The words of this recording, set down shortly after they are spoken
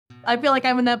I feel like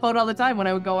I'm in that boat all the time when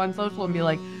I would go on social and be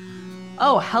like,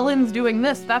 oh, Helen's doing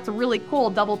this. That's really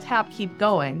cool. Double tap, keep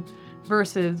going.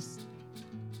 Versus,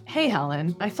 hey,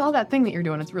 Helen, I saw that thing that you're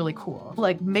doing. It's really cool.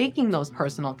 Like making those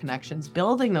personal connections,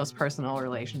 building those personal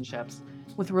relationships.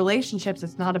 With relationships,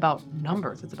 it's not about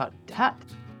numbers. It's about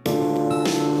depth.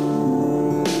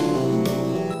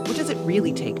 What does it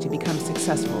really take to become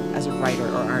successful as a writer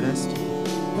or artist?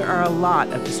 There are a lot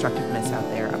of destructive myths out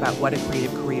there about what a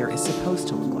creative career is supposed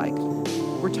to look like.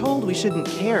 We're told we shouldn't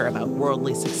care about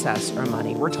worldly success or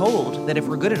money. We're told that if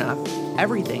we're good enough,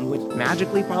 everything would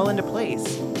magically fall into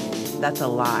place. That's a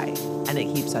lie, and it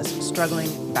keeps us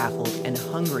struggling, baffled, and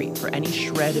hungry for any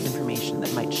shred of information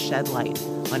that might shed light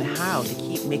on how to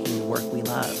keep making the work we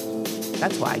love.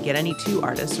 That's why get any two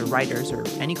artists or writers, or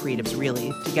any creatives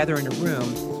really, together in a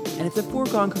room, and it's a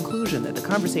foregone conclusion that the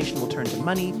conversation will turn to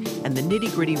money and the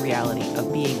nitty-gritty reality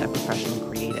of being a professional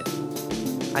creative.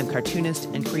 I'm cartoonist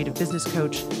and creative business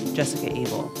coach Jessica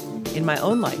Abel. In my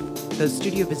own life, those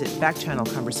studio visit back-channel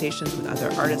conversations with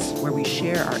other artists where we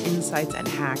share our insights and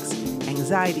hacks,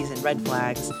 anxieties and red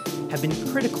flags have been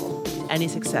critical to any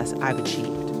success I've achieved.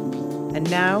 And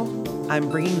now, I'm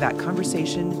bringing that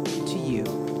conversation to you.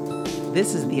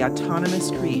 This is The Autonomous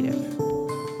Creative.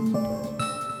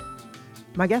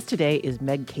 My guest today is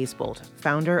Meg Casebolt,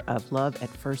 founder of Love at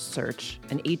First Search,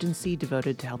 an agency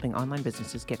devoted to helping online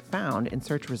businesses get found in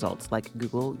search results like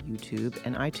Google, YouTube,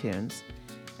 and iTunes,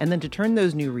 and then to turn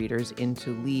those new readers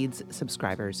into leads,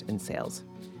 subscribers, and sales.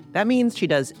 That means she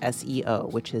does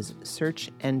SEO, which is search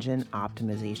engine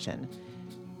optimization.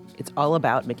 It's all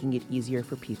about making it easier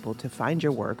for people to find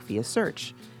your work via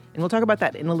search. And we'll talk about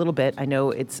that in a little bit. I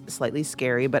know it's slightly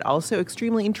scary, but also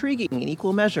extremely intriguing in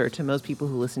equal measure to most people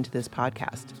who listen to this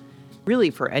podcast. Really,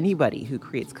 for anybody who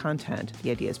creates content,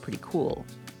 the idea is pretty cool.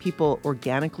 People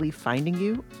organically finding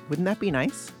you, wouldn't that be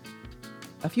nice?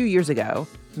 A few years ago,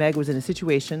 Meg was in a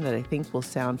situation that I think will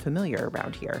sound familiar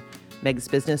around here. Meg's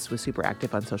business was super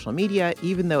active on social media,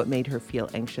 even though it made her feel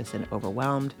anxious and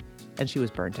overwhelmed, and she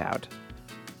was burnt out.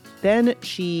 Then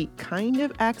she kind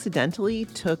of accidentally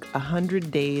took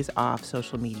 100 days off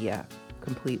social media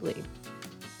completely.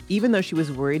 Even though she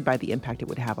was worried by the impact it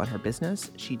would have on her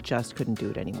business, she just couldn't do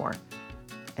it anymore.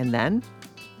 And then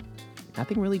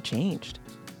nothing really changed.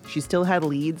 She still had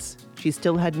leads. She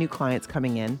still had new clients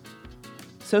coming in.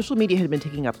 Social media had been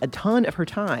taking up a ton of her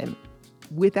time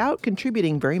without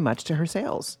contributing very much to her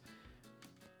sales.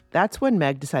 That's when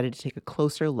Meg decided to take a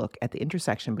closer look at the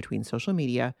intersection between social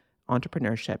media,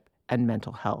 entrepreneurship, and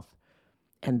mental health.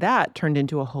 And that turned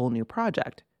into a whole new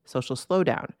project, Social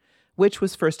Slowdown, which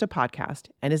was first a podcast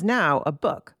and is now a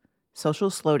book. Social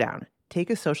Slowdown: Take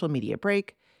a Social Media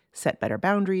Break, Set Better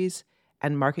Boundaries,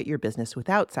 and Market Your Business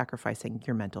Without Sacrificing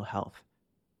Your Mental Health.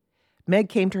 Meg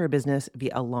came to her business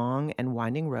via a long and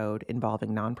winding road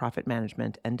involving nonprofit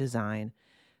management and design,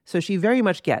 so she very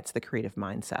much gets the creative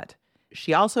mindset.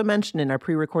 She also mentioned in our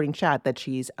pre-recording chat that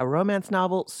she's a romance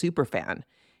novel superfan.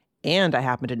 And I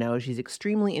happen to know she's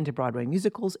extremely into Broadway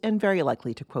musicals and very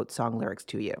likely to quote song lyrics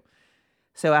to you.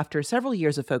 So after several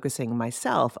years of focusing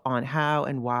myself on how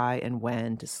and why and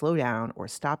when to slow down or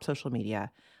stop social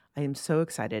media, I am so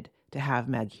excited to have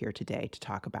Meg here today to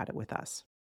talk about it with us.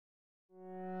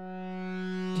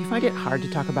 Do you find it hard to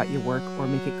talk about your work or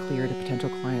make it clear to potential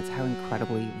clients how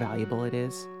incredibly valuable it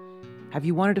is? Have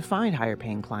you wanted to find higher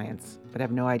paying clients, but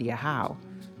have no idea how?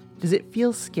 Does it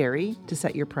feel scary to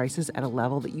set your prices at a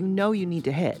level that you know you need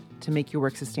to hit to make your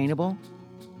work sustainable?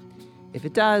 If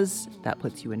it does, that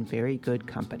puts you in very good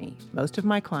company. Most of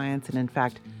my clients, and in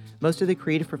fact, most of the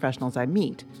creative professionals I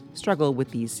meet, struggle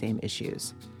with these same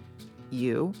issues.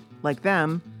 You, like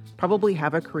them, probably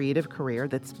have a creative career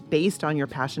that's based on your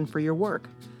passion for your work,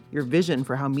 your vision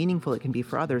for how meaningful it can be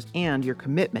for others, and your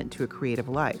commitment to a creative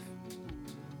life.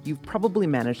 You've probably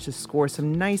managed to score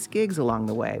some nice gigs along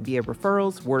the way via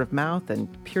referrals, word of mouth,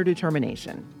 and pure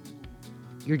determination.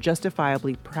 You're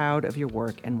justifiably proud of your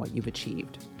work and what you've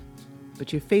achieved.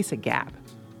 But you face a gap,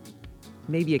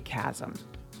 maybe a chasm.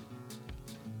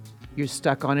 You're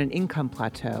stuck on an income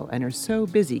plateau and are so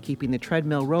busy keeping the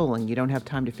treadmill rolling you don't have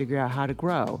time to figure out how to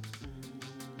grow.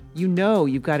 You know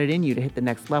you've got it in you to hit the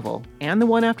next level, and the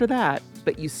one after that,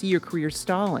 but you see your career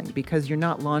stalling because you're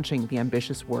not launching the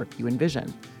ambitious work you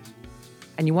envision.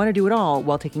 And you want to do it all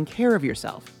while taking care of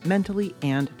yourself, mentally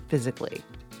and physically.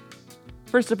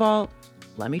 First of all,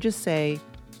 let me just say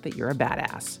that you're a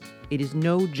badass. It is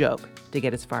no joke to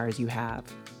get as far as you have.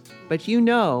 But you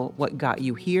know what got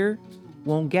you here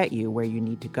won't get you where you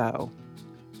need to go.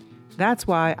 That's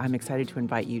why I'm excited to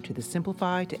invite you to the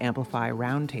Simplify to Amplify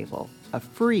Roundtable, a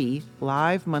free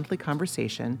live monthly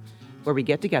conversation where we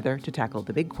get together to tackle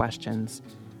the big questions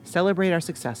celebrate our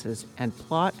successes, and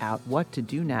plot out what to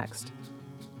do next.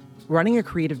 Running a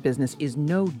creative business is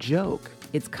no joke.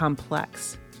 It's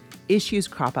complex. Issues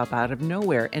crop up out of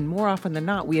nowhere, and more often than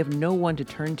not, we have no one to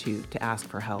turn to ask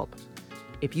for help.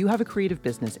 If you have a creative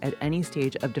business at any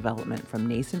stage of development, from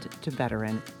nascent to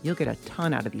veteran, you'll get a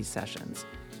ton out of these sessions.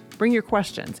 Bring your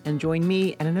questions and join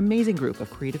me and an amazing group of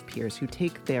creative peers who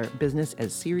take their business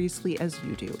as seriously as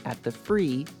you do at the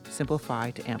free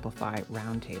Simplify to Amplify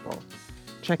Roundtable.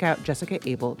 Check out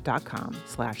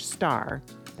jessicaabel.com/star.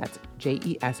 That's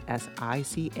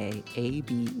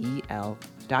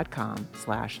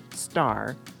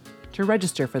JESSICAABEL.com/star to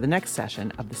register for the next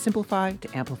session of the Simplify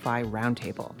to Amplify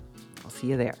Roundtable. I'll see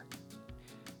you there.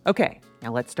 Okay,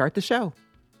 now let's start the show.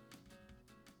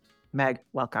 Meg,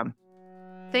 welcome.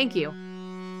 Thank you.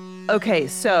 Okay,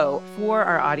 so for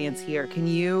our audience here, can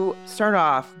you start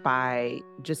off by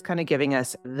just kind of giving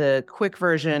us the quick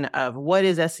version of what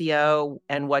is SEO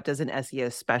and what does an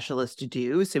SEO specialist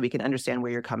do, so we can understand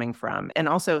where you're coming from? And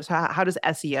also, so how does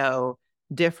SEO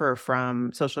differ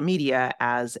from social media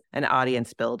as an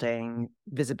audience building,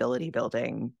 visibility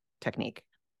building technique?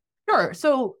 Sure.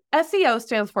 So SEO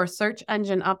stands for search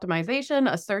engine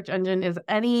optimization. A search engine is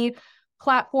any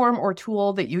platform or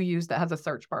tool that you use that has a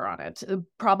search bar on it.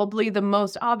 Probably the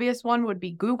most obvious one would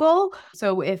be Google.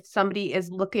 So if somebody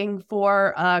is looking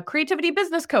for a creativity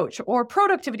business coach or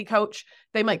productivity coach,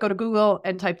 they might go to Google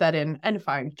and type that in and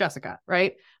find Jessica,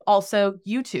 right? Also,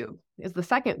 YouTube is the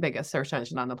second biggest search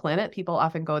engine on the planet. People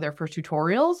often go there for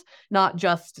tutorials, not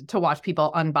just to watch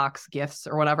people unbox gifts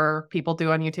or whatever people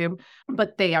do on YouTube,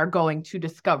 but they are going to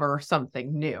discover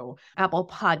something new. Apple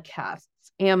Podcasts,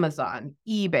 Amazon,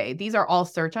 eBay, these are all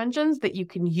search engines that you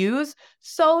can use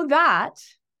so that,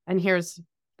 and here's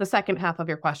the second half of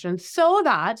your question, so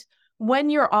that when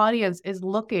your audience is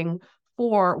looking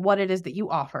for what it is that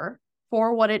you offer,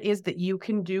 for what it is that you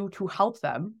can do to help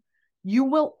them, you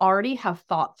will already have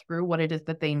thought through what it is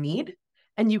that they need,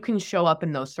 and you can show up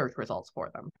in those search results for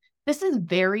them. This is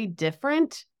very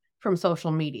different from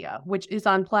social media, which is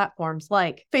on platforms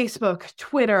like Facebook,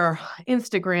 Twitter,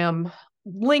 Instagram,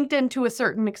 LinkedIn to a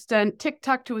certain extent,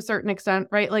 TikTok to a certain extent,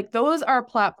 right? Like those are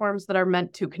platforms that are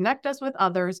meant to connect us with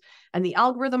others, and the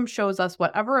algorithm shows us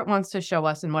whatever it wants to show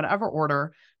us in whatever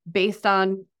order based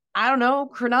on, I don't know,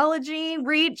 chronology,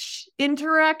 reach,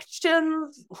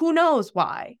 interactions, who knows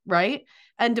why, right?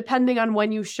 And depending on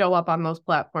when you show up on those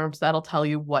platforms, that'll tell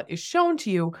you what is shown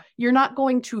to you. You're not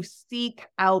going to seek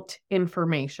out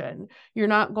information. You're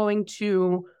not going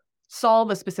to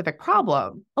solve a specific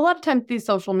problem. A lot of times these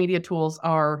social media tools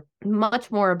are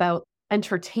much more about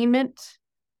entertainment,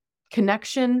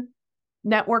 connection,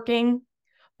 networking,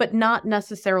 but not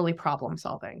necessarily problem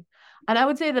solving. And I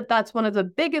would say that that's one of the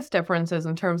biggest differences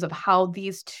in terms of how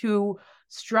these two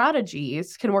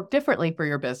strategies can work differently for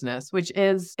your business, which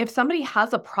is if somebody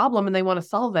has a problem and they want to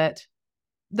solve it,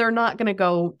 they're not going to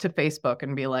go to Facebook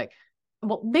and be like,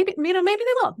 well, maybe they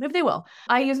will. Maybe they will.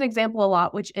 I use an example a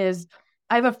lot, which is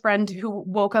I have a friend who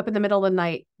woke up in the middle of the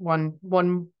night one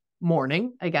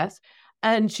morning, I guess,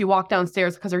 and she walked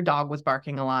downstairs because her dog was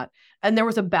barking a lot. And there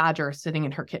was a badger sitting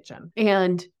in her kitchen.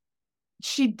 And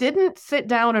she didn't sit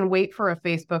down and wait for a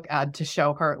Facebook ad to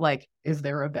show her, like, is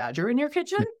there a badger in your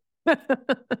kitchen?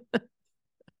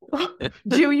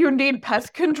 Do you need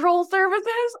pest control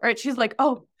services? Right? She's like,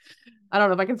 oh, I don't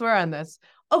know if I can swear on this.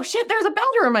 Oh shit, there's a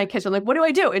badger in my kitchen. Like, what do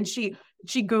I do? And she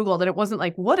Googled, and it wasn't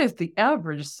like, what is the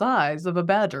average size of a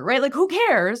badger, right? Like, who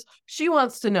cares? She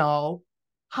wants to know,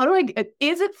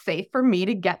 is it safe for me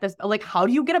to get this? Like, how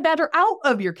do you get a badger out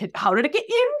of your kitchen? How did it get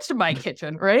into my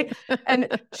kitchen, right?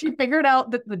 And she figured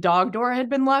out that the dog door had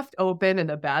been left open and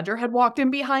the badger had walked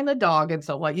in behind the dog. And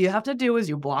so what you have to do is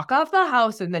you block off the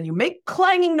house and then you make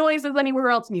clanging noises anywhere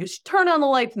else and you turn on the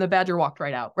lights and the badger walked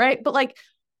right out, right? But like,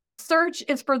 search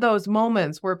is for those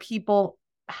moments where people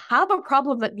have a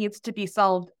problem that needs to be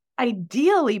solved,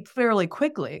 ideally fairly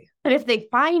quickly. And if they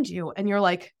find you and you're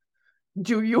like,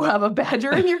 do you have a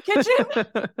badger in your kitchen?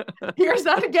 Here's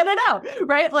how to get it out,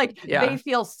 right? Like They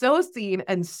feel so seen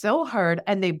and so heard,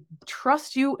 and they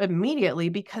trust you immediately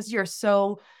because you're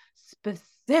so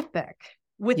specific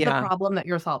with the problem that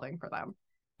you're solving for them.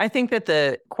 I think that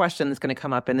the question that's going to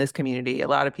come up in this community, a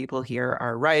lot of people here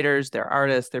are writers, they're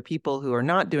artists, they're people who are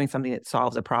not doing something that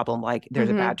solves a problem like there's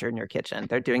a badger in your kitchen.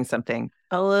 They're doing something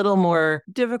a little more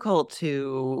difficult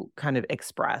to kind of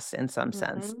express in some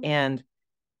sense. And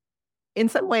in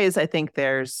some ways, I think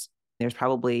there's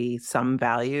probably some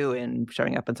value in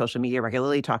showing up on social media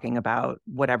regularly, talking about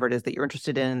whatever it is that you're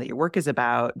interested in, that your work is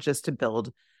about, just to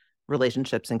build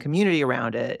relationships and community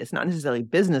around it. It's not necessarily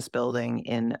business building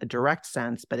in a direct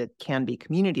sense, but it can be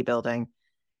community building.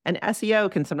 And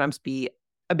SEO can sometimes be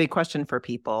a big question for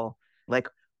people. Like,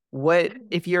 what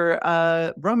if you're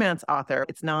a romance author?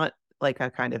 It's not like a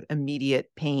kind of immediate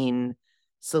pain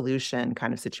solution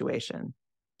kind of situation.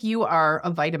 You are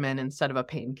a vitamin instead of a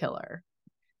painkiller.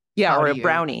 Yeah, or a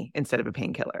brownie instead of a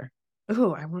painkiller.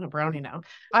 Ooh, I want a brownie now.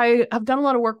 I have done a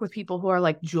lot of work with people who are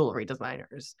like jewelry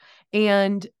designers,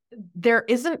 and there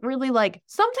isn't really like,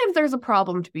 sometimes there's a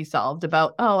problem to be solved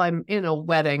about, oh, I'm in a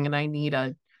wedding and I need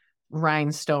a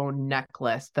rhinestone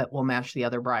necklace that will match the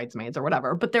other bridesmaids or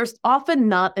whatever, but there's often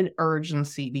not an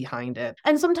urgency behind it.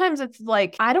 And sometimes it's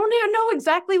like, I don't even know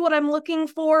exactly what I'm looking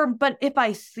for, but if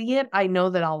I see it, I know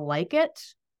that I'll like it,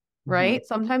 right?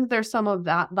 Sometimes there's some of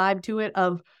that vibe to it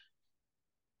of,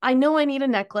 I know I need a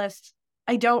necklace.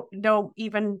 I don't know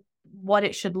even what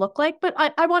it should look like, but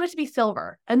I want it to be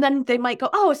silver. And then they might go,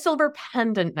 oh, a silver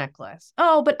pendant necklace.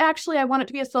 Oh, but actually I want it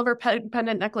to be a silver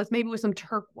pendant necklace, maybe with some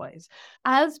turquoise.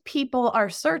 As people are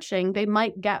searching, they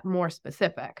might get more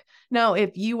specific. Now,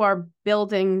 if you are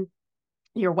building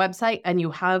your website and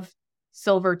you have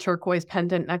silver turquoise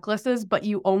pendant necklaces, but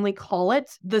you only call it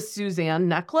the Suzanne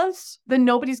necklace, then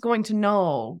nobody's going to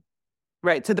know.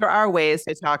 Right. So there are ways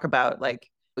to talk about like,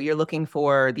 you're looking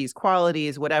for these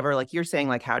qualities, whatever, like you're saying,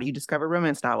 like, how do you discover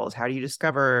romance novels? How do you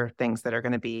discover things that are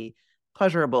going to be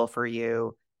pleasurable for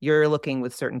you? You're looking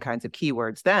with certain kinds of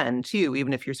keywords then too,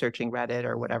 even if you're searching Reddit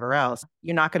or whatever else,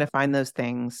 you're not going to find those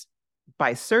things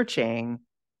by searching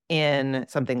in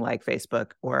something like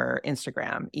Facebook or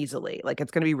Instagram easily. Like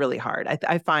it's going to be really hard.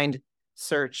 I find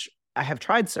search, I have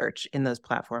tried search in those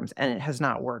platforms and it has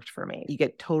not worked for me. You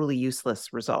get totally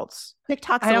useless results.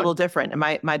 TikTok's a little different.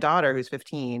 And my daughter, who's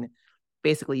 15,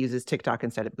 basically uses TikTok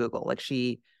instead of Google. Like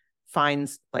she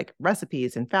finds like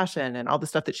recipes and fashion and all the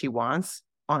stuff that she wants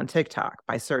on TikTok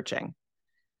by searching.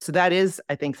 So that is,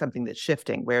 I think, something that's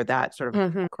shifting where that sort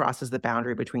of crosses the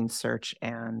boundary between search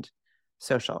and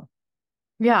social.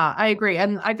 Yeah, I agree.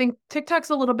 And I think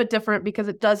TikTok's a little bit different because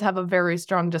it does have a very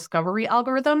strong discovery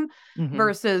algorithm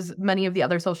versus many of the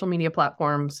other social media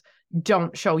platforms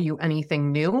don't show you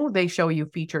anything new. They show you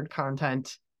featured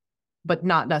content, but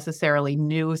not necessarily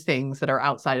new things that are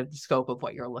outside of the scope of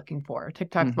what you're looking for.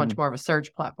 TikTok's much more of a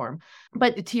search platform.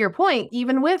 But to your point,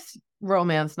 even with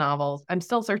romance novels, I'm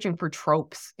still searching for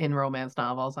tropes in romance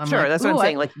novels. I'm sure, like, that's what I'm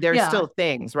saying. Like there's still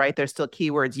things, right? There's still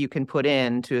keywords you can put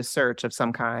in to a search of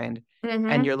some kind.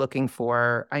 And you're looking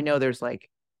for, I know there's like,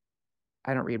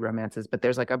 I don't read romances, but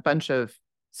there's like a bunch of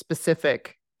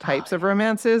specific types of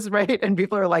romances, right? And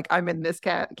people are like, I'm in this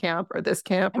camp or this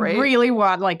camp, right? I really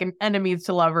want like an enemies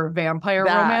to lover vampire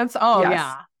romance. Oh,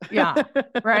 yes. Yeah.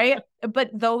 Right.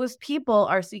 But those people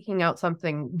are seeking out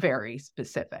something very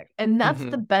specific. And that's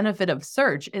the benefit of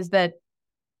search, is that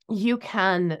you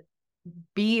can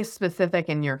be specific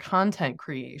in your content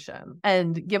creation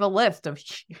and give a list of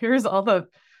here's all the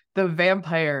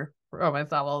vampire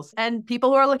romance novels, and people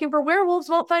who are looking for werewolves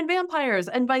won't find vampires,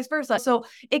 and vice versa. So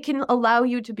it can allow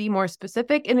you to be more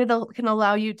specific, and it can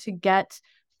allow you to get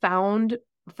found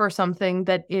for something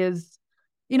that is,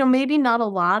 you know, maybe not a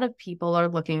lot of people are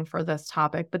looking for this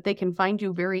topic, but they can find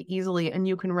you very easily and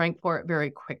you can rank for it very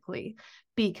quickly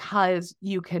because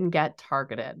you can get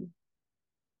targeted.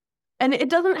 And it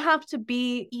doesn't have to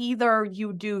be either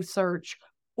you do search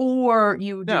or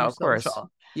you do social. Course.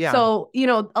 Yeah. So, you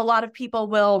know, a lot of people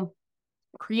will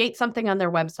create something on their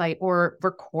website or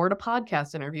record a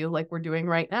podcast interview like we're doing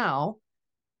right now.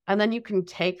 And then you can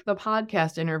take the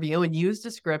podcast interview and use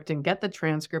the script and get the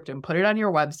transcript and put it on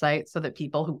your website so that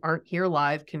people who aren't here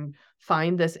live can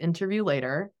find this interview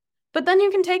later. But then you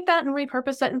can take that and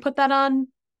repurpose it and put that on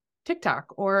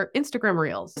TikTok or Instagram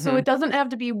Reels. So it doesn't have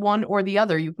to be one or the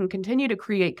other. You can continue to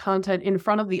create content in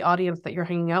front of the audience that you're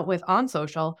hanging out with on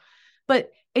social, but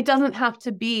it doesn't have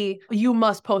to be, you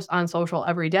must post on social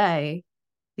every day.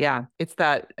 Yeah, it's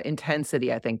that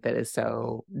intensity, I think, that is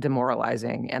so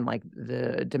demoralizing, and like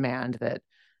the demand that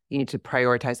you need to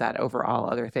prioritize that over all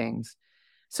other things.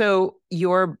 So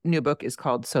your new book is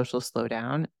called Social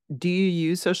Slowdown. Do you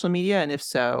use social media? And if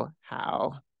so,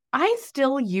 how? I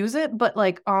still use it, but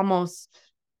like almost,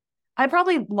 I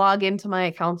probably log into my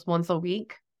accounts once a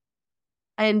week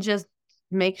and just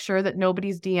make sure that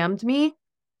nobody's DM'd me.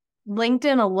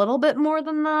 LinkedIn a little bit more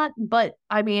than that, but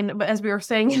I mean, as we were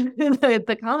saying in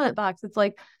the comment box, it's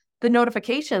like the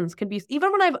notifications could be,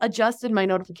 even when I've adjusted my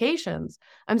notifications,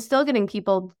 I'm still getting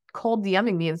people cold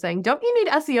DMing me and saying, don't you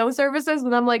need SEO services?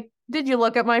 And I'm like, did you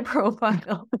look at my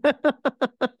profile?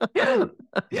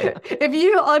 If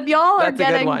y'all are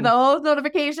getting those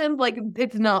notifications, like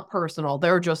it's not personal.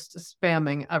 They're just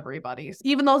spamming everybody.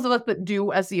 Even those of us that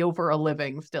do SEO for a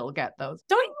living still get those.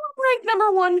 Don't you rank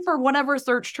number one for whatever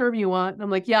search term you want. And I'm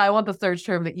like, yeah, I want the search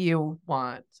term that you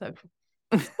want. So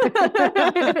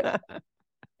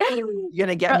You're going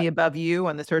to get me above you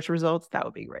on the search results? That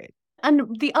would be great.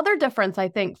 And the other difference, I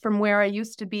think, from where I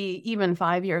used to be even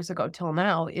 5 years ago till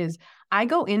now is I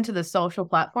go into the social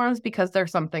platforms because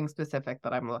there's something specific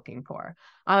that I'm looking for.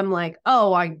 I'm like,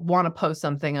 oh, I want to post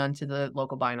something onto the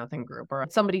local Buy Nothing group, or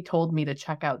somebody told me to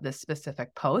check out this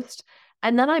specific post.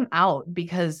 And then I'm out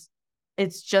because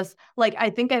it's just like, I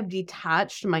think I've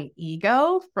detached my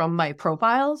ego from my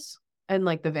profiles and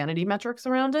like the vanity metrics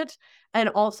around it. And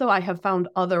also I have found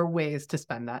other ways to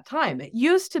spend that time. It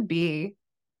used to be,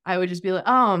 I would just be like,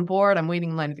 oh, I'm bored. I'm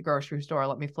waiting in line at the grocery store.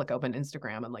 Let me flick open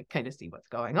Instagram and like kind of see what's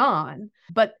going on.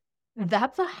 But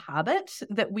that's a habit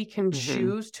that we can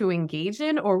choose to engage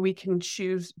in, or we can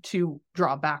choose to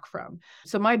draw back from.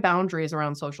 So my boundaries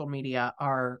around social media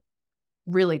are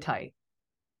really tight.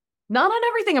 Not on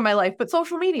everything in my life, but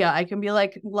social media, I can be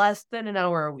like less than an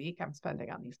hour a week I'm spending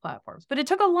on these platforms. But it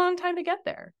took a long time to get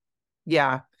there.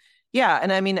 Yeah. Yeah.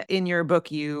 And I mean, in your book,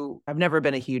 I've never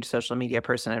been a huge social media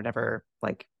person. I've never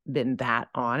like been that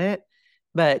on it,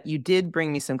 but you did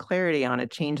bring me some clarity on a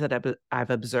change that I've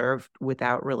observed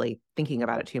without really thinking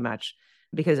about it too much,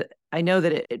 because I know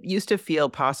that it used to feel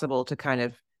possible to kind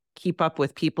of keep up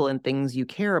with people and things you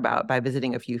care about by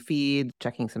visiting a few feeds,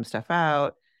 checking some stuff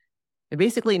out. And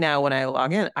basically now when I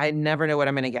log in, I never know what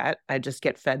I'm going to get. I just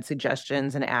get fed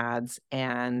suggestions and ads.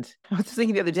 And I was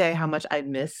thinking the other day how much I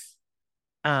miss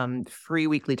free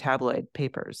weekly tabloid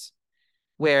papers,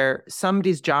 where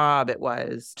somebody's job it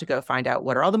was to go find out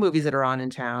what are all the movies that are on in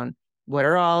town, what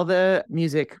are all the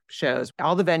music shows,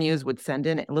 all the venues would send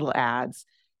in little ads.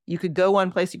 You could go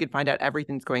one place, you could find out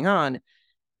everything that's going on.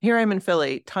 Here I'm in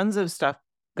Philly, tons of stuff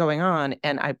going on,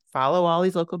 and I follow all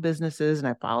these local businesses and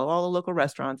I follow all the local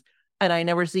restaurants, and I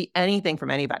never see anything from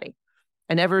anybody.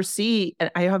 I never see, and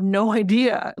I have no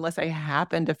idea unless I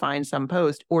happen to find some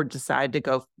post or decide to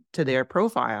go to their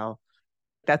profile.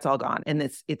 That's all gone. And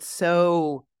it's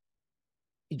so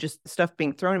just stuff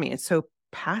being thrown at me. It's so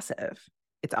passive.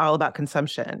 It's all about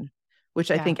consumption,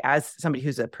 which I think as somebody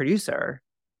who's a producer,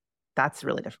 that's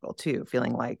really difficult too.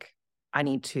 Feeling like I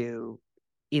need to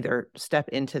either step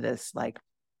into this like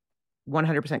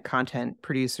 100% content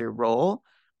producer role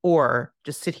or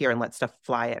just sit here and let stuff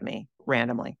fly at me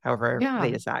randomly, however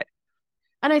they decide.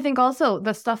 And I think also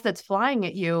the stuff that's flying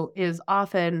at you is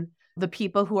often the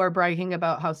people who are bragging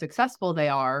about how successful they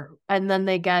are. And then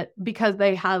because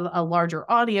they have a larger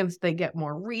audience, they get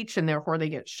more reach, and therefore they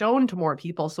get shown to more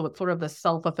people. So it's sort of the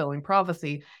self-fulfilling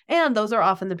prophecy. And those are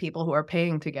often the people who are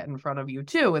paying to get in front of you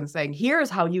too and saying, here's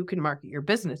how you can market your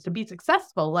business to be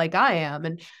successful like I am,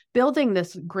 and building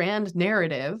this grand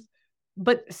narrative,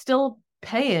 but still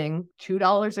paying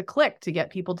 $2 a click to get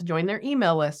people to join their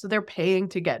email list. So they're paying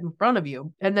to get in front of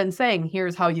you, and then saying,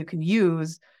 here's how you can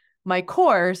use my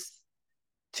course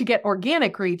to get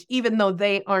organic reach, even though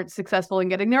they aren't successful in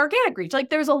getting their organic reach. Like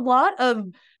there's a lot of,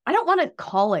 I don't want to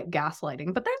call it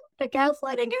gaslighting, but there's the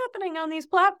gaslighting happening on these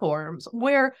platforms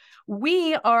where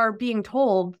we are being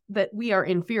told that we are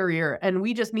inferior and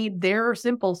we just need their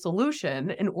simple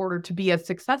solution in order to be as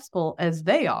successful as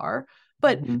they are.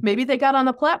 But maybe they got on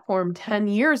the platform 10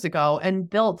 years ago and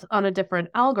built on a different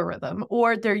algorithm,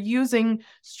 or they're using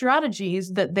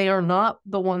strategies that they are not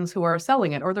the ones who are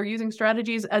selling it, or they're using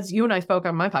strategies, as you and I spoke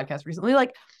on my podcast recently,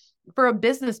 like for a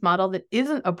business model that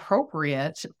isn't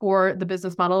appropriate for the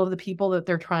business model of the people that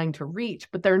they're trying to reach,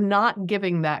 but they're not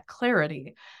giving that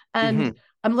clarity. And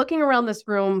I'm looking around this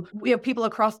room. We have people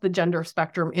across the gender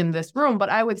spectrum in this room, but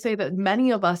I would say that many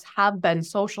of us have been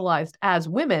socialized as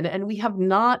women, and we have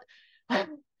not.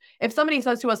 If somebody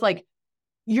says to us, like,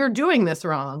 you're doing this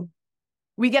wrong,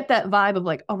 we get that vibe of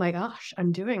like, oh my gosh,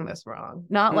 I'm doing this wrong.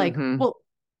 Not like, well,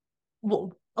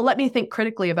 let me think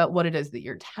critically about what it is that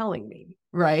you're telling me,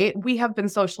 right? We have been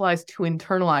socialized to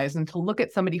internalize and to look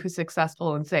at somebody who's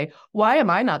successful and say, why am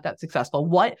I not that successful?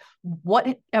 What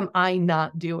am I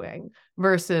not doing?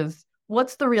 Versus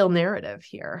what's the real narrative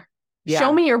here? Yeah.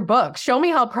 Show me your book. Show me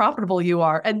how profitable you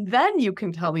are. And then you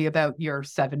can tell me about your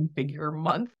 7-figure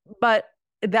month. But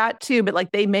that too, but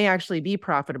like they may actually be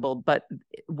profitable, but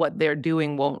what they're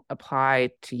doing won't apply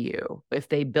to you. If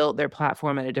they built their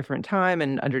platform at a different time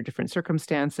and under different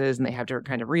circumstances and they have different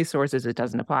kind of resources, it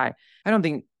doesn't apply. I don't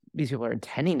think these people are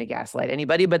intending to gaslight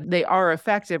anybody, but they are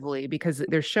effectively, because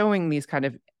they're showing these kind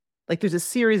of, like there's a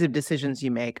series of decisions you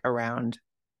make around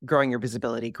growing your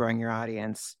visibility, growing your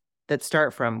audience, that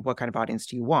start from what kind of audience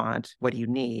do you want? What do you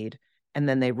need? And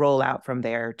then they roll out from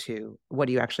there to what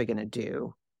are you actually going to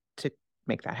do to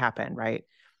make that happen, right?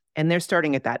 And they're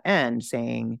starting at that end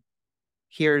saying,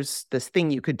 here's this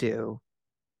thing you could do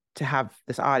to have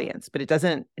this audience, but it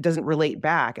doesn't relate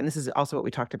back. And this is also what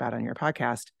we talked about on your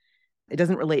podcast. It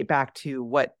doesn't relate back to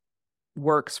what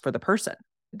works for the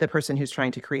person who's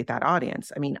trying to create that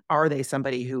audience. I mean, are they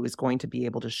somebody who is going to be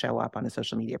able to show up on a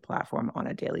social media platform on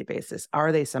a daily basis?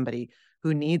 Are they somebody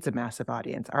who needs a massive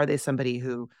audience? Are they somebody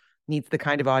who needs the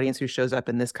kind of audience who shows up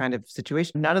in this kind of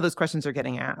situation? None of those questions are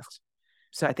getting asked.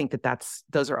 So I think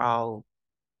those are all,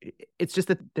 it's just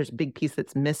that there's a big piece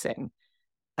that's missing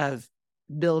of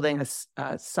building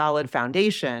a solid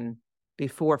foundation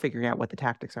before figuring out what the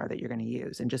tactics are that you're going to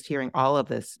use. And just hearing all of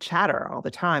this chatter all the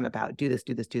time about do this,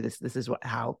 this is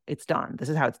how it's done. This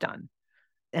is how it's done.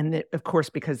 And of course,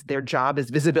 because their job is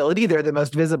visibility, they're the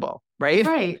most visible, right?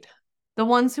 Right. The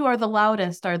ones who are the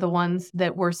loudest are the ones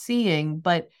that we're seeing,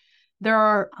 but there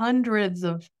are hundreds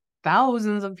of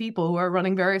thousands of people who are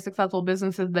running very successful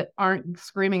businesses that aren't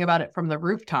screaming about it from the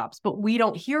rooftops, but we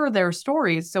don't hear their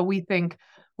stories. So we think,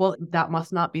 well, that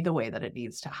must not be the way that it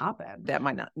needs to happen. That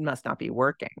must not be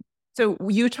working. So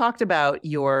you talked about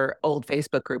your old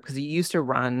Facebook group because you used to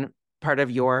run part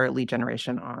of your lead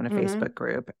generation on a Facebook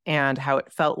group and how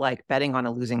it felt like betting on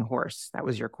a losing horse. That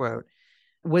was your quote.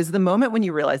 Was the moment when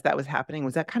you realized that was happening,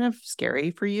 was that kind of scary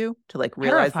for you to like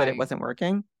realize that it wasn't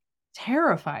working?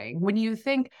 Terrifying. When you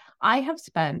think I have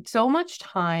spent so much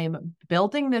time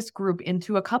building this group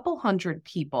into a couple hundred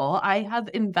people, I have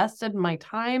invested my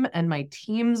time and my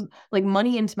team's like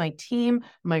money into my team,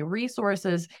 my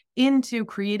resources into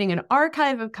creating an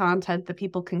archive of content that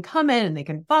people can come in and they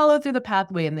can follow through the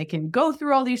pathway and they can go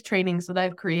through all these trainings that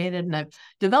I've created, and I've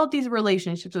developed these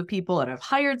relationships with people, and I've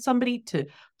hired somebody to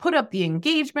put up the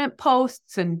engagement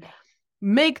posts and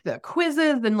make the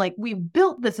quizzes, and like we've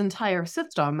built this entire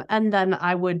system. And then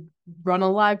I would run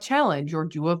a live challenge or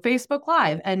do a Facebook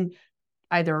Live, and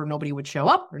either nobody would show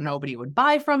up or nobody would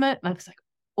buy from it. And I was like,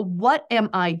 what am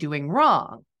I doing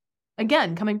wrong?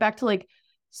 Again, coming back to like,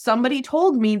 somebody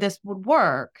told me this would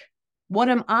work. What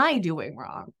am I doing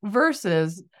wrong?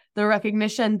 Versus the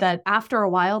recognition that after a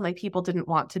while, my people didn't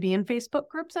want to be in Facebook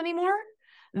groups anymore,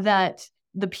 that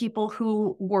the people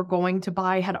who were going to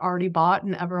buy had already bought,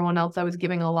 and everyone else I was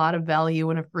giving a lot of value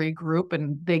in a free group,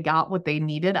 and they got what they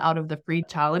needed out of the free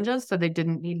challenges. So they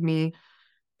didn't need me.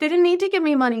 They didn't need to give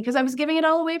me money because I was giving it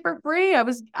all away for free.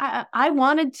 I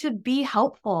wanted to be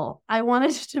helpful. I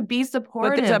wanted to be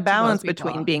supportive. But there's a balance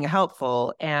between being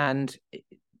helpful and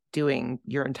doing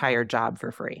your entire job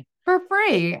for free.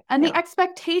 And the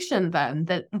expectation then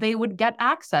that they would get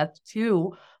access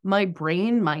to my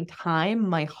brain, my time,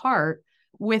 my heart,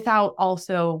 without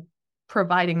also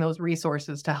providing those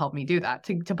resources to help me do that,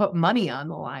 to put money on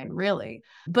the line, really.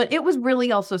 But it was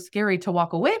really also scary to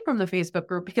walk away from the Facebook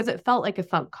group because it felt like a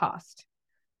sunk cost.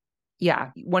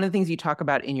 Yeah. One of the things you talk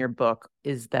about in your book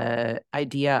is the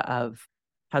idea of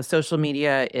how social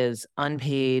media is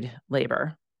unpaid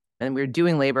labor. And we're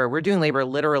doing labor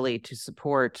literally to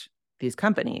support these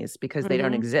companies because they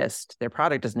don't exist. Their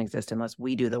product doesn't exist unless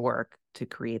we do the work to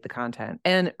create the content.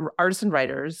 And artists and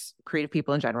writers, creative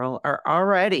people in general,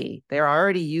 they're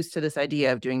already used to this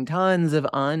idea of doing tons of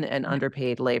and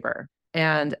underpaid labor.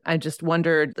 And I just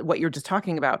wondered, what you're just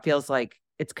talking about feels like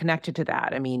it's connected to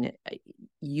that. I mean,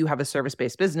 you have a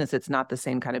service-based business. It's not the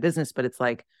same kind of business, but it's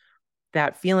like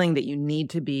that feeling that you need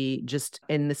to be just,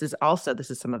 and this is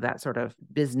some of that sort of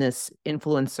business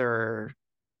influencer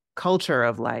culture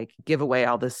of like, give away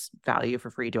all this value for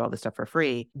free, do all this stuff for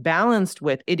free, balanced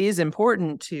with, it is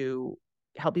important to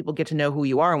help people get to know who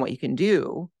you are and what you can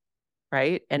do,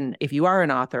 right? And if you are an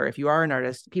author, if you are an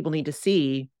artist, people need to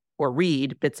see or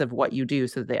read bits of what you do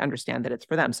so that they understand that it's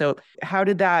for them. So how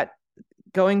did that,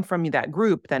 going from that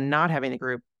group, then not having the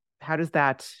group, how does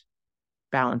that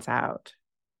balance out?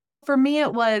 For me,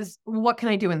 it was, what can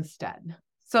I do instead?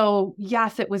 So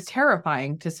yes, it was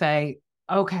terrifying to say,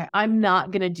 okay, I'm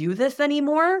not going to do this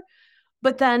anymore.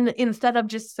 But then instead of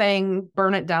just saying,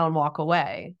 burn it down, walk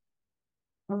away,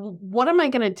 what am I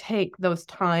going to take those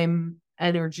time,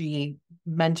 energy,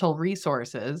 mental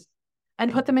resources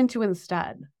and put them into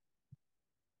instead?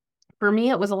 For me,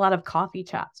 it was a lot of coffee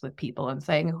chats with people and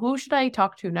saying, who should I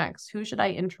talk to next? Who should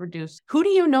I introduce? Who do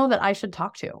you know that I should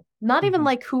talk to? Not even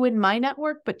like who in my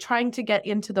network, but trying to get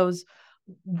into those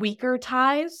weaker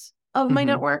ties of my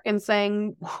network and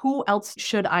saying, who else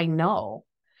should I know?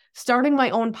 Starting my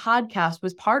own podcast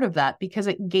was part of that because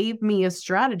it gave me a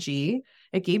strategy.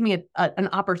 It gave me an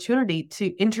opportunity to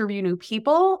interview new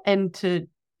people and to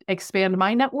expand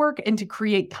my network and to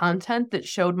create content that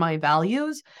showed my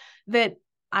values that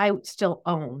I still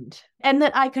owned and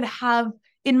that I could have.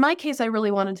 In my case, I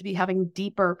really wanted to be having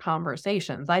deeper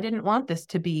conversations. I didn't want this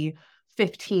to be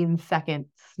 15-second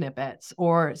snippets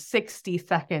or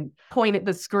 60-second point at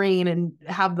the screen and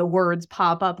have the words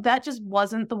pop up. That just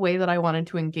wasn't the way that I wanted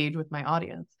to engage with my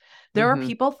audience. There are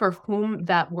people for whom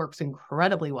that works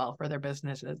incredibly well for their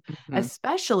businesses,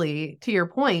 especially, to your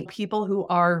point, people who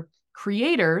are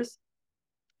creators.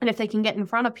 And if they can get in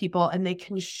front of people and they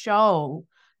can show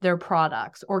their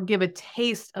products or give a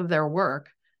taste of their work,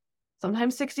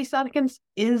 sometimes 60 seconds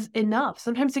is enough.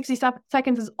 Sometimes 60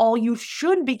 seconds is all you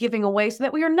should be giving away so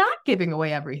that we are not giving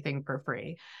away everything for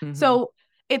free. So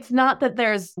it's not that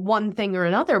there's one thing or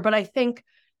another, but I think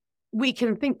we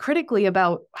can think critically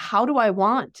about, how do I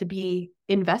want to be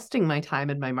investing my time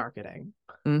in my marketing?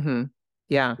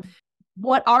 Yeah.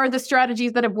 What are the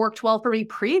strategies that have worked well for me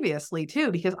previously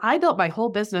too? Because I built my whole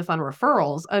business on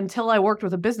referrals until I worked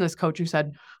with a business coach who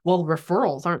said, well,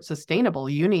 referrals aren't sustainable.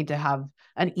 You need to have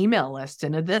an email list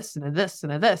and a this and a this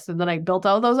and a this. And then I built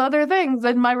all those other things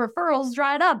and my referrals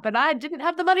dried up and I didn't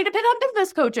have the money to pay a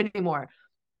business coach anymore.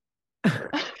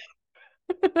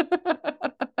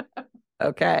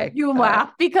 Okay. You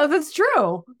laugh because it's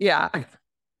true. Yeah.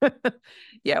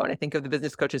 Yeah. When I think of the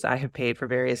business coaches I have paid for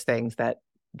various things that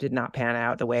did not pan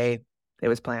out the way it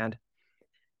was planned.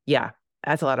 Yeah,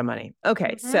 that's a lot of money.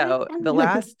 Okay, so the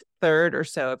last third or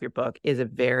so of your book is a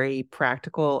very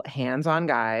practical, hands-on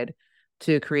guide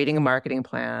to creating a marketing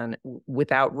plan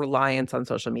without reliance on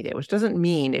social media, which doesn't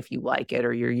mean if you like it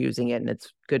or you're using it and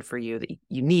it's good for you that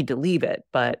you need to leave it.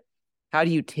 But how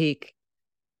do you take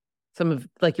some of,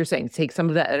 like you're saying, take some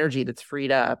of that energy that's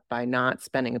freed up by not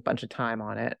spending a bunch of time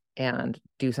on it and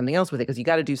do something else with it? Because you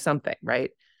got to do something,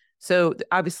 right? So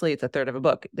obviously it's a third of a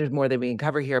book. There's more than we can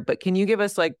cover here, but can you give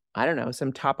us, like, I don't know,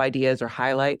 some top ideas or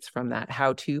highlights from that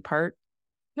how-to part?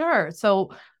 Sure. So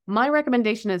my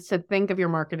recommendation is to think of your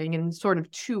marketing in sort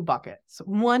of two buckets.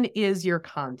 One is your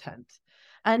content.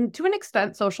 And to an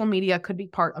extent, social media could be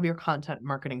part of your content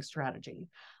marketing strategy.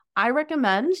 I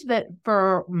recommend that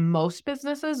for most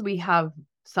businesses, we have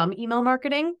some email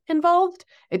marketing involved.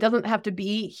 It doesn't have to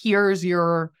be, here's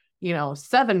your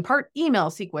 7-part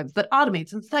email sequence that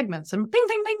automates and segments and bing,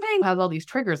 bing, bing, bing, has all these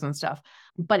triggers and stuff.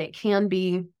 But it can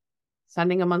be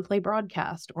sending a monthly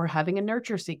broadcast or having a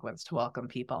nurture sequence to welcome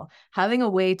people. Having a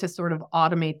way to sort of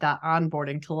automate that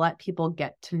onboarding to let people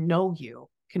get to know you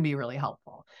can be really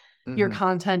helpful. Your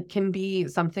content can be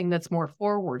something that's more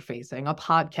forward facing, a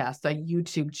podcast, a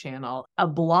YouTube channel, a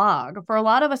blog. For a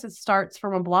lot of us, it starts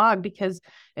from a blog because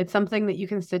it's something that you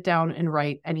can sit down and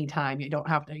write anytime. You don't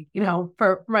have to,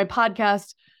 for my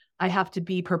podcast, I have to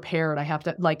be prepared. I have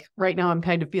to, like, right now I'm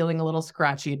kind of feeling a little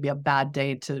scratchy. It'd be a bad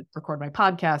day to record my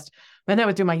podcast. But then I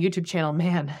would do my YouTube channel.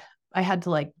 Man, I had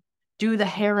to do the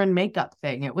hair and makeup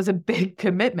thing. It was a big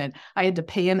commitment. I had to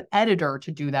pay an editor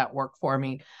to do that work for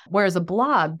me. Whereas a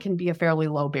blog can be a fairly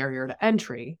low barrier to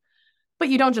entry. But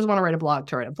you don't just want to write a blog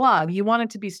to write a blog. You want it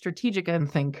to be strategic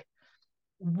and think,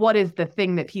 what is the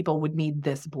thing that people would need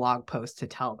this blog post to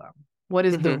tell them? What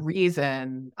is the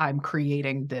reason I'm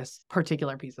creating this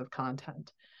particular piece of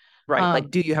content? Right.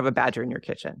 Like, do you have a badger in your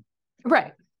kitchen?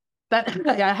 Right. That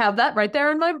I have that right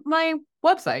there in my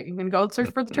website. You can go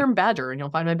search for the term badger and you'll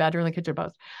find my badger in the kitchen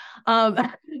post.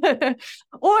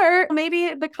 Or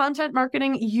maybe the content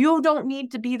marketing, you don't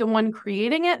need to be the one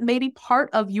creating it. Maybe part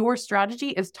of your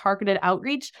strategy is targeted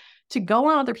outreach to go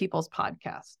on other people's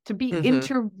podcasts, to be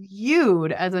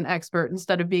interviewed as an expert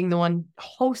instead of being the one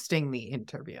hosting the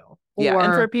interview. Yeah.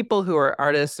 And for people who are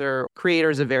artists or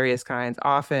creators of various kinds,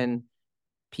 often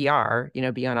PR,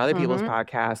 be on other people's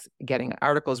podcasts, getting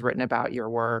articles written about your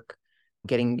work,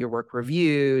 getting your work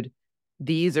reviewed.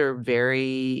 These are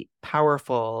very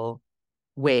powerful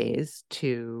ways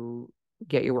to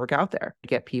get your work out there,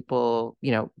 get people,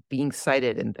 being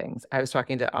cited in things. I was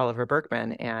talking to Oliver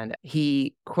Berkman and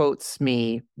he quotes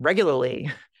me regularly,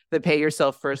 the pay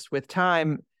yourself first with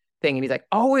time thing. And he's like,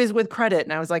 always with credit.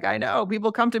 And I was like, I know,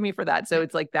 people come to me for that. So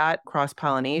it's like that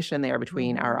cross-pollination there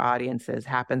between our audiences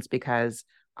happens because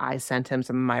I sent him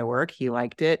some of my work. He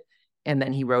liked it. And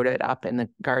then he wrote it up in the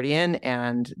Guardian.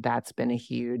 And that's been a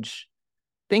huge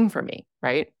thing for me.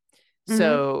 Right.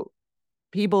 So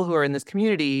people who are in this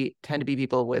community tend to be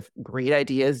people with great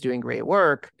ideas, doing great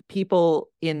work. People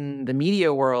in the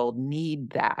media world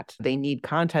need that. They need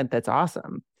content that's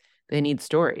awesome. They need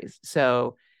stories.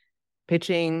 So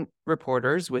pitching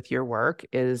reporters with your work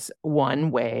is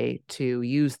one way to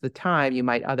use the time you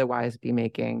might otherwise be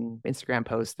making Instagram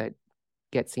posts that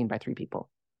get seen by 3 people.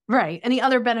 Right. And the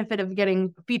other benefit of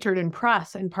getting featured in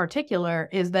press in particular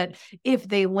is that if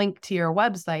they link to your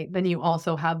website, then you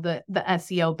also have the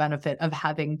SEO benefit of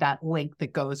having that link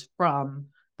that goes from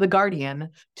the Guardian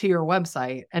to your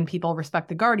website, and people respect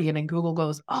the Guardian and Google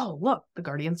goes, oh, look, the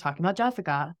Guardian's talking about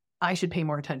Jessica. I should pay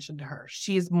more attention to her.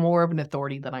 She's more of an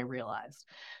authority than I realized.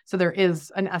 So there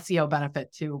is an SEO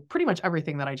benefit to pretty much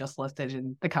everything that I just listed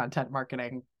in the content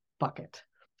marketing bucket.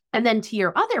 And then to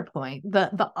your other point,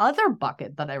 the other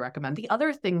bucket that I recommend, the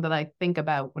other thing that I think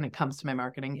about when it comes to my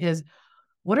marketing is,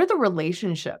 what are the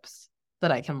relationships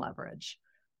that I can leverage?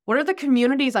 What are the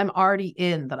communities I'm already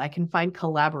in that I can find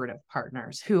collaborative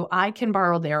partners who I can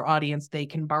borrow their audience, they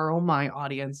can borrow my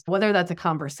audience, whether that's a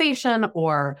conversation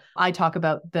or I talk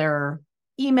about their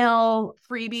email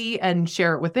freebie and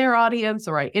share it with their audience,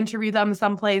 or I interview them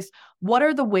someplace. What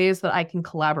are the ways that I can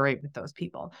collaborate with those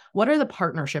people? What are the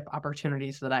partnership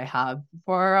opportunities that I have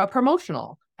for a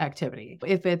promotional activity?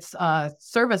 If it's a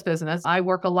service business, I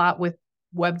work a lot with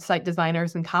website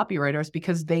designers and copywriters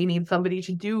because they need somebody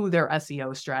to do their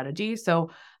SEO strategy. So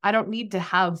I don't need to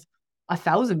have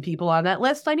 1,000 people on that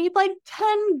list. I need like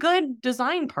 10 good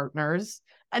design partners,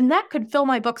 and that could fill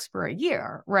my books for a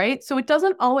year, right? So it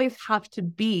doesn't always have to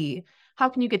be, how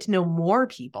can you get to know more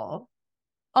people?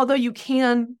 Although you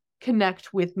can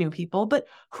connect with new people, but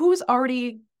who's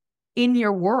already in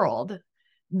your world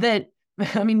that,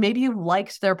 I mean, maybe you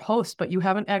liked their post, but you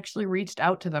haven't actually reached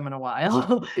out to them in a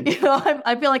while.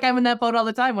 I feel like I'm in that boat all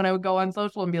the time when I would go on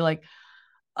social and be like,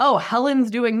 oh,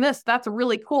 Helen's doing this. That's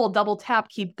really cool. Double tap,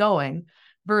 keep going.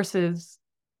 Versus,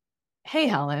 hey,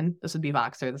 Helen, this would be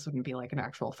Voxer. This wouldn't be like an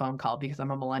actual phone call because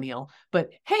I'm a millennial. But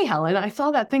hey, Helen, I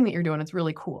saw that thing that you're doing. It's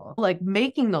really cool. Like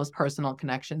making those personal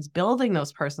connections, building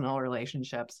those personal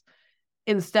relationships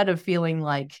instead of feeling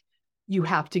like you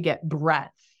have to get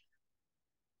breadth.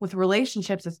 With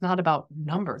relationships, it's not about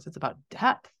numbers, it's about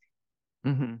depth.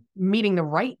 Meeting the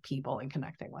right people and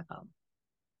connecting with them.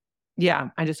 Yeah,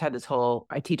 I just had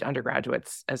I teach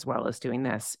undergraduates as well as doing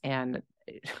this. And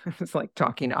it was like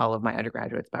talking to all of my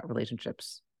undergraduates about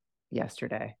relationships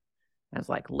yesterday. I was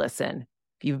like, listen,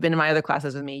 if you've been in my other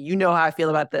classes with me, you know how I feel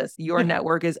about this. Your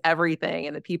network is everything.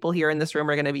 And the people here in this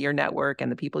room are going to be your network,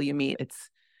 and the people you meet.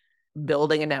 It's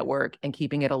building a network and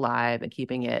keeping it alive and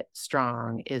keeping it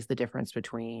strong is the difference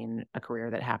between a career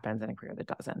that happens and a career that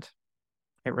doesn't.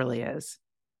 It really is.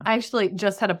 I actually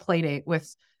just had a play date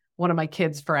with one of my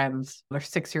kids' friends. They're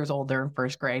 6 years old, they're in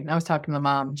first grade. And I was talking to the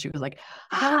mom, and she was like,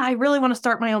 I really want to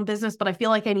start my own business, but I feel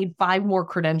like I need 5 more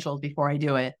credentials before I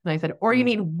do it. And I said, or you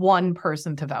need one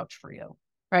person to vouch for you,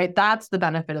 right? That's the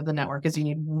benefit of the network, is you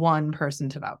need one person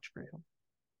to vouch for you.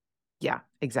 Yeah,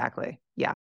 exactly.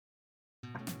 Yeah.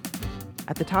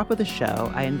 At the top of the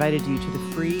show, I invited you to the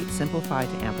free Simplify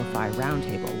to Amplify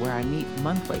Roundtable, where I meet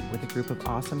monthly with a group of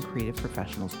awesome creative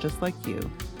professionals just like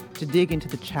you to dig into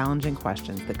the challenging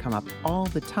questions that come up all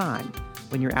the time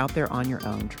when you're out there on your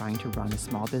own trying to run a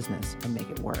small business and make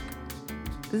it work.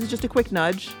 This is just a quick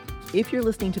nudge. If you're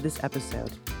listening to this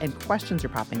episode and questions are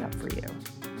popping up for you,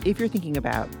 if you're thinking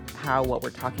about how what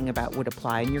we're talking about would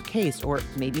apply in your case, or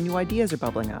maybe new ideas are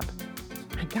bubbling up,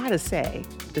 I gotta say,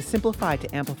 the Simplify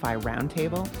to Amplify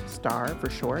Roundtable, STAR for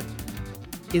short,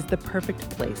 is the perfect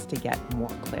place to get more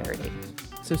clarity.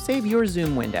 So save your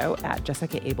Zoom window at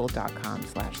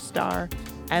jessicaable.com/star,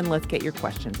 and let's get your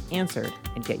questions answered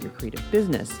and get your creative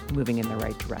business moving in the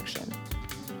right direction.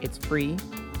 It's free,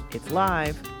 it's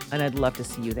live, and I'd love to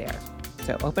see you there.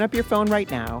 So open up your phone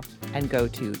right now and go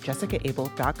to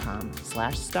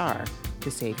jessicaable.com/star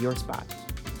to save your spot.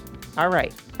 All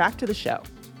right, back to the show.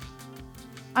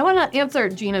 I want to answer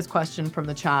Gina's question from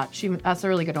the chat. She asked a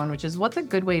really good one, which is, what's a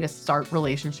good way to start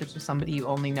relationships with somebody you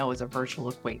only know as a virtual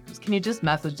acquaintance? Can you just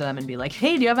message them and be like,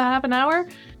 hey, do you have a half an hour?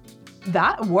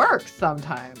 That works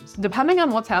sometimes. Depending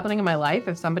on what's happening in my life,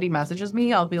 if somebody messages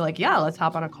me, I'll be like, yeah, let's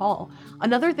hop on a call.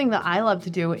 Another thing that I love to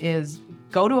do is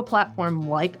go to a platform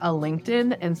like a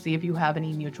LinkedIn and see if you have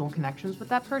any mutual connections with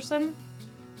that person.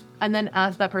 And then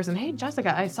ask that person, hey,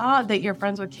 Jessica, I saw that you're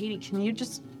friends with Katie. Can you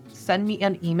just send me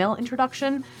an email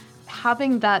introduction?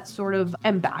 Having that sort of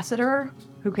ambassador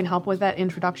who can help with that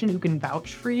introduction, who can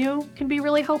vouch for you, can be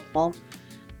really helpful.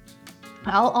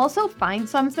 I'll also find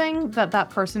something that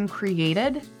person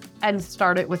created and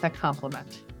start it with a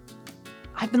compliment.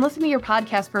 I've been listening to your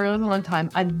podcast for a really long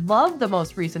time. I love the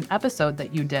most recent episode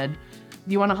that you did. Do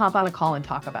you want to hop on a call and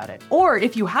talk about it? Or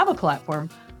if you have a platform,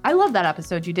 I love that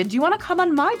episode you did. Do you want to come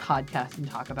on my podcast and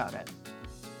talk about it?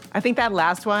 I think that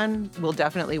last one will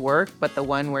definitely work, but the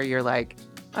one where you're like,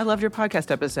 I loved your podcast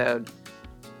episode.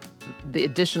 The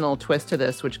additional twist to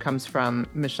this, which comes from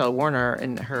Michelle Warner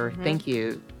and her thank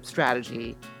you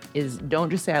strategy, is don't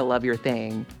just say, I love your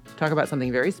thing. Talk about something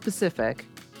very specific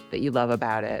that you love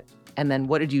about it. And then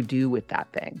what did you do with that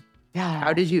thing? Yeah.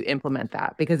 How did you implement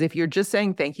that? Because if you're just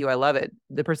saying, thank you, I love it,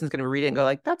 the person's going to read it and go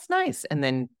like, that's nice. And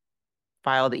then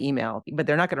file the email, but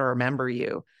they're not going to remember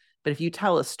you. But if you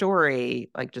tell a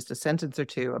story, like just a sentence or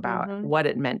two about Mhm. what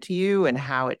it meant to you and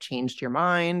how it changed your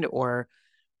mind or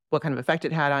what kind of effect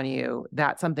it had on you,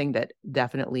 that's something that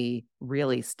definitely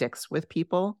really sticks with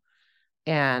people.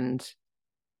 And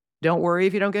don't worry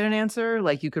if you don't get an answer.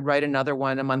 Like, you could write another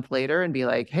one a month later and be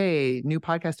like, hey, new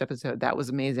podcast episode. That was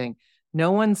amazing.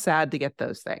 No one's sad to get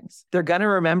those things. They're going to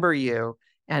remember you.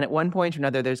 And at one point or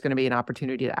another, there's going to be an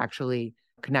opportunity to actually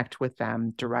connect with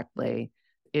them directly.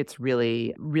 It's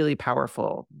really, really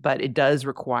powerful, but it does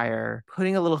require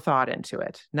putting a little thought into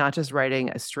it, not just writing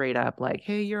a straight up like,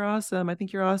 hey, you're awesome. I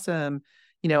think you're awesome.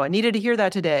 I needed to hear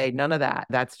that today. None of that.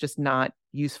 That's just not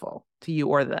useful to you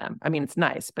or them. I mean, it's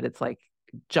nice, but it's like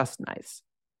just nice.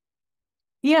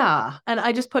 Yeah. And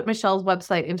I just put Michelle's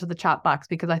website into the chat box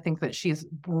because I think that she's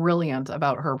brilliant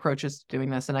about her approaches to doing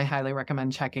this. And I highly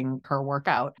recommend checking her work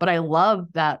out. But I love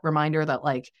that reminder that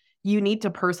like you need to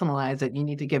personalize it. You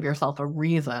need to give yourself a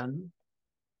reason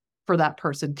for that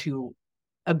person to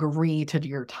agree to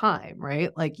your time,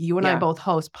 right? Like you and I both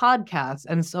host podcasts.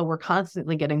 And so we're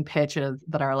constantly getting pitches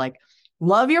that are like,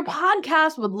 love your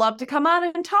podcast, would love to come on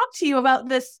and talk to you about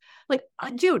this. Like,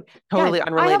 dude, totally guys,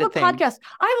 unrelated I have a thing. podcast.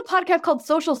 I have a podcast called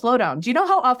Social Slowdown. Do you know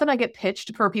how often I get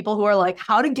pitched for people who are like,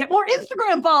 how to get more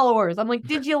Instagram followers? I'm like,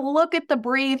 did you look at the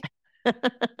brief?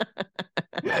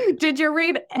 Did you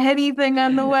read anything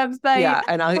on the website? Yeah.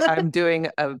 And I'm doing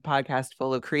a podcast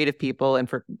full of creative people and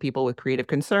for people with creative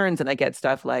concerns. And I get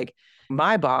stuff like,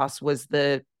 my boss was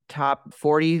the top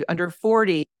 40 under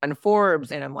 40 on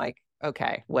Forbes. And I'm like,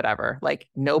 okay, whatever. Like,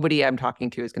 nobody I'm talking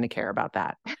to is going to care about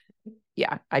that.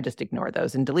 Yeah, I just ignore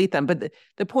those and delete them. But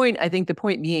the point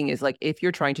being is like, if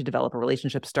you're trying to develop a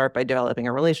relationship, start by developing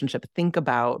a relationship. Think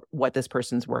about what this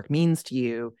person's work means to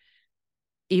you.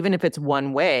 Even if it's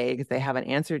one way, because they haven't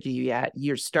answered you yet,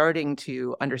 you're starting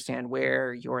to understand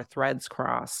where your threads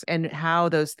cross and how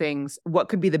those things, what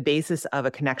could be the basis of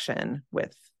a connection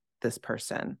with this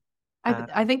person.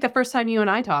 I think the first time you and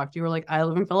I talked, you were like, I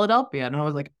live in Philadelphia. And I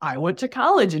was like, I went to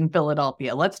college in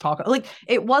Philadelphia. Let's talk. Like,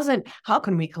 it wasn't, how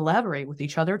can we collaborate with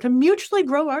each other to mutually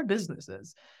grow our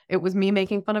businesses? It was me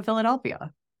making fun of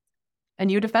Philadelphia and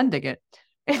you defending it.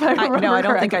 No, I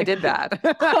don't think I did that.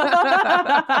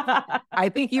 I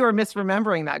think you were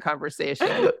misremembering that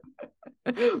conversation.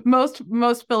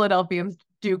 Most Philadelphians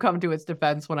do come to its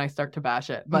defense when I start to bash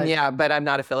it. But yeah, but I'm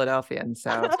not a Philadelphian,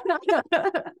 so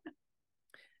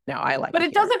no, I like. But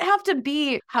it doesn't have to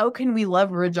be how can we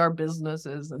leverage our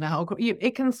businesses and how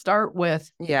it can start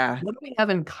with what do we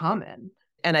have in common?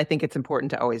 And I think it's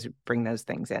important to always bring those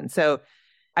things in. So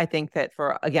I think that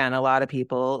for, again, a lot of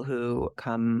people who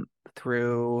come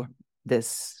through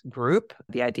this group,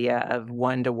 the idea of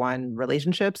one-to-one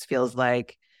relationships feels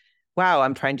like, wow,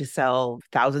 I'm trying to sell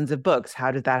thousands of books.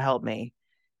 How did that help me?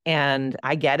 And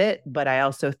I get it, but I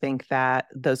also think that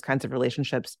those kinds of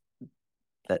relationships,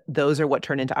 those are what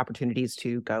turn into opportunities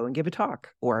to go and give a talk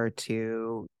or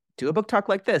to do a book talk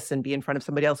like this and be in front of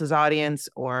somebody else's audience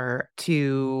or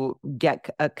to get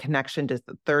a connection to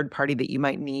the third party that you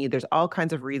might need. There's all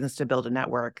kinds of reasons to build a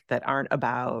network that aren't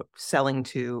about selling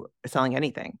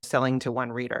anything, selling to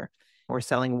one reader or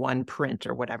selling one print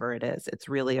or whatever it is. It's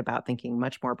really about thinking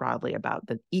much more broadly about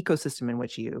the ecosystem in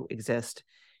which you exist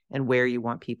and how you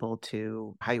want people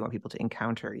to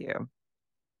encounter you.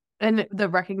 And the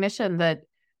recognition that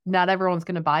not everyone's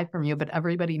going to buy from you, but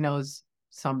everybody knows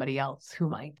somebody else who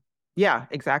might. Yeah,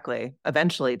 exactly.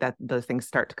 Eventually those things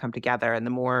start to come together, and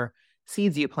the more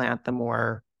seeds you plant, the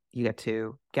more you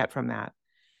get from that.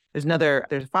 There's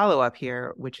a follow-up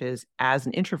here, which is, as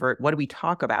an introvert, what do we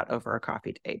talk about over a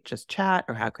coffee date? Just chat,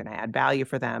 or how can I add value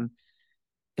for them?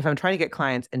 If I'm trying to get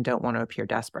clients and don't want to appear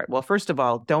desperate, well, first of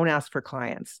all, don't ask for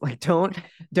clients. Like, don't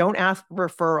ask for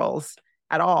referrals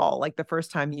at all. Like, the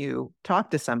first time you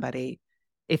talk to somebody,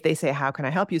 if they say, how can I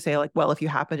help you? Say like, well, if you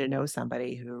happen to know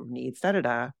somebody who needs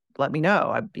da-da-da, let me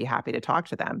know. I'd be happy to talk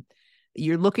to them.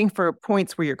 You're looking for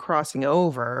points where you're crossing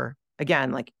over,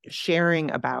 again, like sharing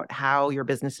about how your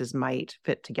businesses might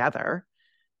fit together.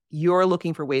 You're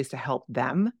looking for ways to help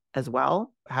them as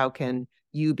well. How can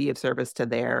you be of service to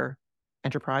their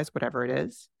enterprise, whatever it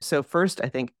is? So first, I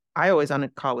think I always, on a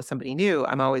call with somebody new,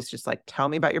 I'm always just like, tell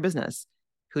me about your business.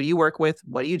 Who do you work with?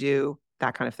 What do you do?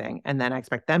 That kind of thing. And then I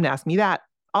expect them to ask me that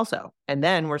also. And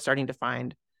then we're starting to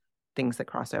find things that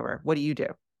cross over. What do you do?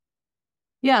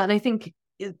 Yeah. And I think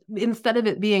instead of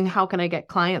it being, how can I get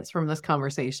clients from this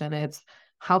conversation? It's,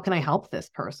 how can I help this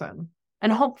person?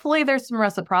 And hopefully there's some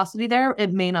reciprocity there.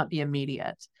 It may not be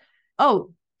immediate.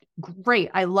 Oh,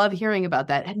 great. I love hearing about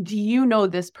that. Do you know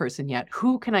this person yet?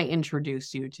 Who can I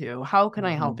introduce you to? How can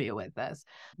I help you with this?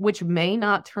 Which may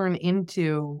not turn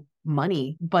into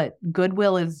money, but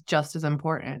goodwill is just as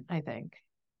important, I think.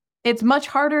 It's much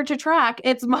harder to track.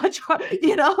 It's much hard,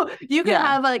 you can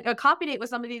have like a coffee date with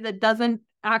somebody that doesn't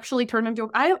actually turn into,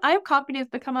 I have coffee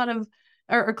dates that come out of,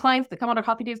 or clients that come out of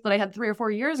coffee dates that I had 3 or 4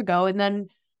 years ago. And then,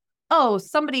 oh,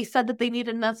 somebody said that they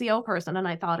needed an SEO person and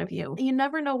I thought of you. You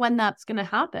never know when that's going to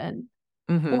happen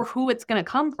or who it's going to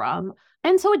come from.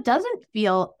 And so it doesn't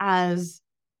feel like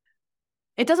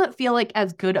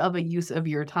as good of a use of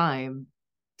your time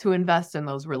to invest in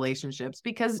those relationships,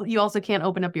 because you also can't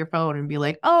open up your phone and be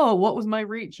like, oh, what was my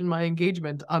reach and my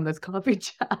engagement on this coffee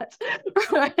chat,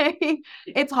 right?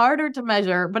 It's harder to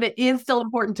measure, but it is still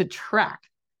important to track.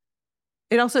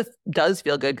 It also does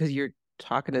feel good because you're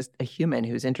talking to a human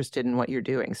who's interested in what you're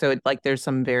doing. So there's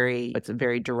it's a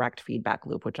very direct feedback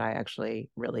loop, which I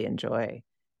actually really enjoy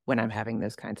when I'm having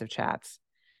those kinds of chats.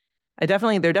 There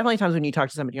are definitely times when you talk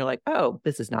to somebody, you're like, oh,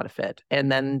 this is not a fit.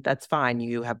 And then that's fine.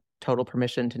 You have total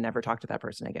permission to never talk to that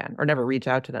person again or never reach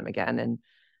out to them again and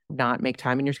not make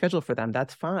time in your schedule for them.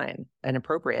 That's fine and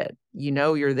appropriate.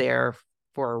 You're there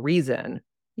for a reason.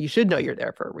 You should know you're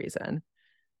there for a reason.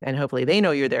 And hopefully they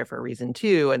know you're there for a reason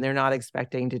too. And they're not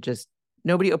expecting to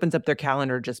nobody opens up their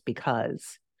calendar just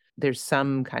because. There's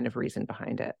some kind of reason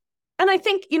behind it. And I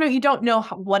think, you don't know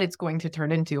what it's going to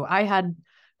turn into. I had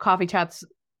coffee chats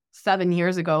 7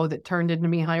 years ago that turned into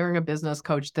me hiring a business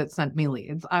coach that sent me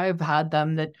leads. I've had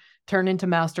them that turn into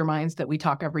masterminds that we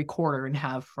talk every quarter and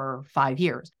have for 5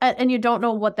 years. And you don't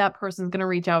know what that person's going to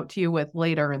reach out to you with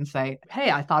later and say, hey,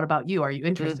 I thought about you. Are you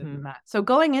interested in that? So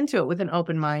going into it with an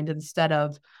open mind instead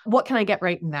of what can I get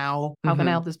right now? How can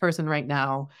I help this person right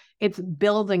now? It's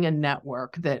building a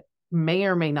network that may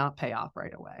or may not pay off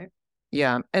right away.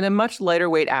 Yeah. And a much lighter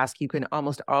weight ask you can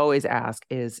almost always ask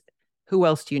is, who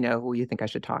else do you know who you think I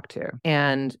should talk to?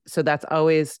 And so that's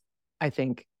always, I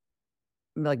think,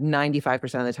 like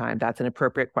 95% of the time, that's an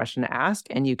appropriate question to ask.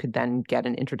 And you could then get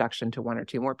an introduction to 1 or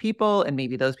 2 more people. And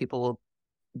maybe those people will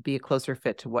be a closer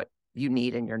fit to what you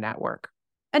need in your network.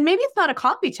 And maybe it's not a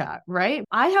coffee chat, right?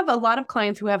 I have a lot of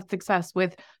clients who have success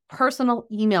with personal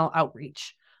email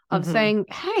outreach of saying,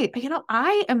 hey,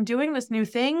 I am doing this new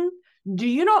thing. Do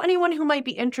you know anyone who might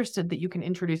be interested that you can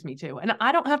introduce me to? And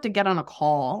I don't have to get on a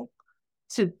call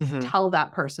to tell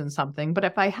that person something. But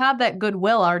if I have that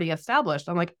goodwill already established,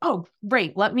 I'm like, oh,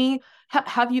 great. Let me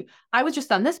have you. I was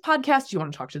just on this podcast. Do you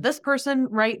want to talk to this person?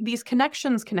 Right? These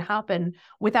connections can happen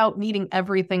without needing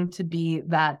everything to be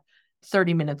that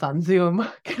 30 minutes on Zoom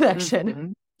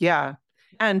connection. Yeah.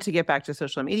 And to get back to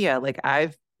social media, like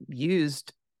I've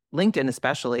used LinkedIn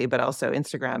especially, but also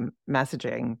Instagram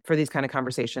messaging for these kind of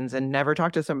conversations and never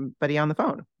talk to somebody on the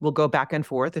phone. We'll go back and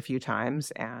forth a few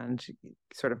times and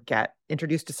sort of get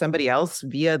introduced to somebody else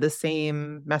via the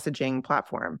same messaging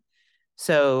platform.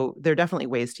 So there are definitely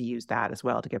ways to use that as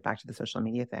well to get back to the social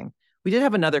media thing. We did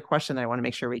have another question that I want to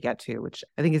make sure we get to, which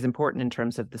I think is important in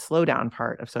terms of the slowdown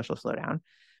part of social slowdown.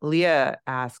 Leah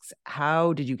asks,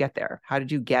 how did you get there? How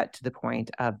did you get to the point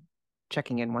of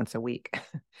checking in once a week?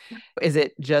 Is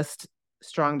it just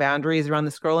strong boundaries around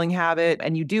the scrolling habit?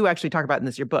 And you do actually talk about in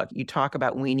your book, you talk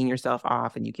about weaning yourself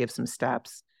off and you give some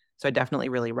steps. So I definitely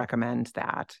really recommend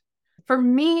that. For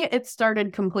me, it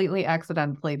started completely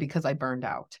accidentally because I burned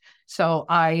out. So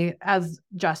as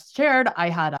just shared, I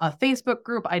had a Facebook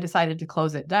group. I decided to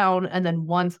close it down. And then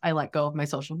once I let go of my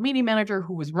social media manager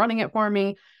who was running it for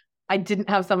me, I didn't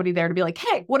have somebody there to be like,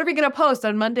 hey, what are we going to post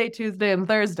on Monday, Tuesday, and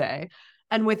Thursday?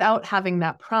 And without having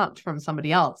that prompt from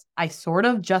somebody else, I sort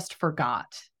of just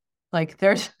forgot. Like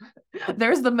there's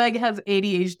the Meg has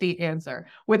ADHD answer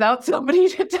without somebody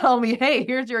to tell me, hey,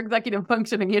 here's your executive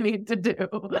functioning you need to do.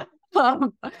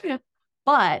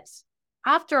 But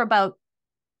after I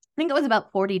think it was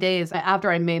about 40 days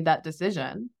after I made that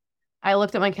decision, I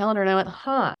looked at my calendar and I went,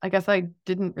 I guess I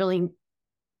didn't really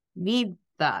need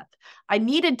that. I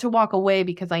needed to walk away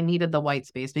because I needed the white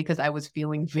space because I was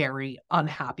feeling very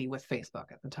unhappy with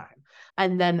Facebook at the time.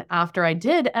 And then after I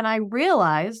did, and I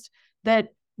realized that,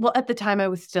 well, at the time I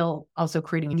was still also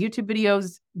creating YouTube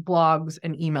videos, blogs,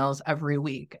 and emails every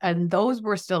week. And those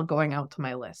were still going out to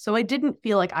my list. So I didn't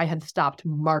feel like I had stopped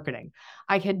marketing.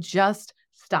 I had just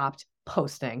stopped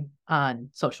posting on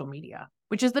social media,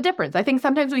 which is the difference. I think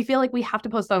sometimes we feel like we have to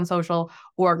post on social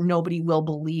or nobody will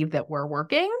believe that we're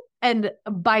working. And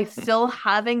by still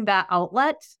having that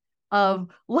outlet of,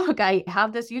 look, I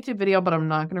have this YouTube video, but I'm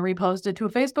not going to repost it to a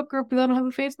Facebook group because I don't have a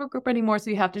Facebook group anymore. So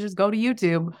you have to just go to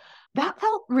YouTube. That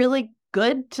felt really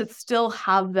good to still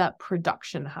have that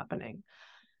production happening.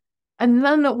 And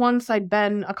then once I'd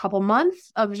been a couple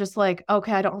months of just like,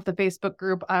 okay, I don't have the Facebook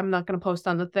group. I'm not going to post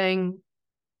on the thing.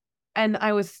 And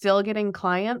I was still getting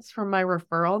clients from my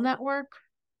referral network.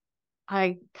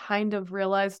 I kind of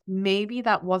realized maybe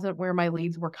that wasn't where my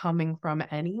leads were coming from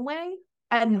anyway.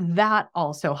 And that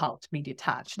also helped me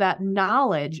detach that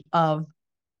knowledge of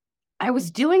I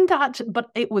was doing that, but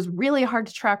it was really hard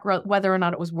to track whether or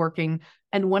not it was working.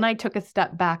 And when I took a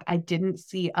step back, I didn't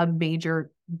see a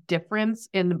major difference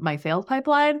in my sales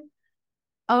pipeline.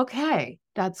 Okay,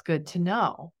 that's good to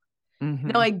know.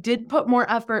 Now, I did put more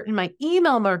effort in my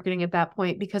email marketing at that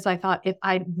point because I thought if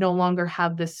I no longer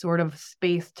have this sort of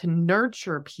space to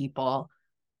nurture people,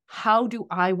 how do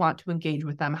I want to engage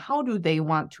with them? How do they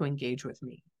want to engage with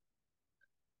me?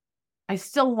 I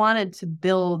still wanted to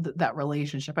build that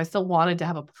relationship. I still wanted to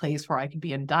have a place where I could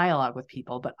be in dialogue with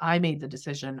people, but I made the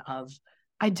decision of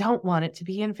I don't want it to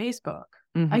be in Facebook.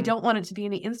 I don't want it to be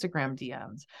in the Instagram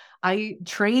DMs. I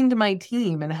trained my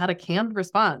team and had a canned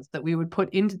response that we would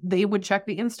put in. They would check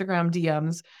the Instagram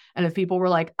DMs. And if people were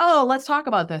like, oh, let's talk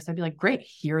about this, I'd be like, great,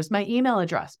 here's my email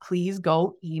address. Please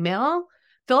go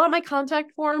fill out my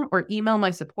contact form or email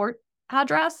my support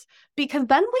address because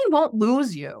then we won't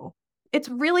lose you. It's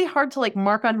really hard to like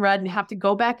mark on red and have to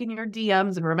go back in your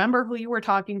DMs and remember who you were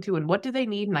talking to and what do they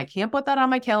need. And I can't put that on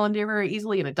my calendar very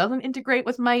easily. And it doesn't integrate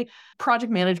with my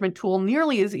project management tool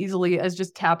nearly as easily as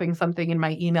just tapping something in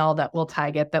my email that will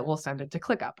tag it, that will send it to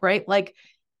ClickUp, right? Like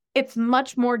it's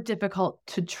much more difficult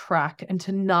to track and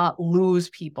to not lose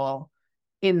people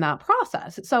in that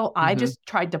process. So I just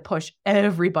tried to push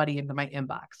everybody into my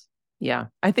inbox. Yeah.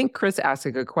 I think Chris asked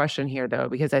a good question here, though,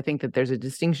 because I think that there's a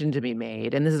distinction to be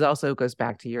made. And this is also goes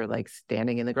back to your like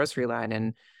standing in the grocery line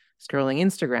and scrolling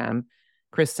Instagram.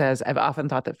 Chris says, I've often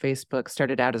thought that Facebook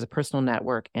started out as a personal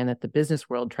network and that the business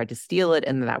world tried to steal it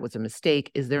and that was a mistake.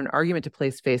 Is there an argument to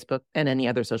place Facebook and any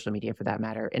other social media for that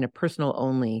matter in a personal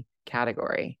only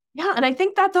category? Yeah. And I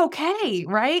think that's okay,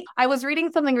 right? I was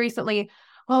reading something recently.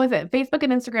 What was it? Facebook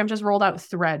and Instagram just rolled out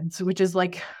Threads, which is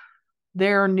like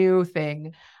their new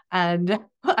thing. And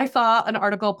I saw an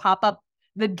article pop up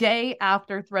the day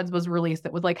after Threads was released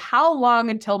that was like, how long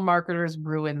until marketers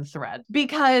ruin Threads?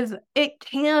 Because it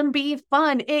can be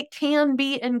fun. It can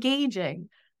be engaging.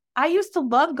 I used to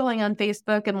love going on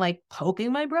Facebook and like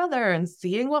poking my brother and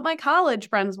seeing what my college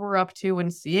friends were up to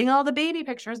and seeing all the baby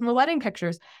pictures and the wedding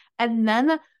pictures. And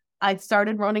then I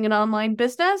started running an online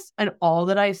business and all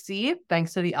that I see,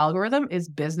 thanks to the algorithm, is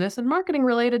business and marketing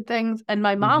related things. And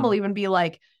my mom will even be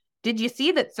like, did you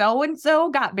see that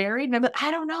so-and-so got married? And I'm like, I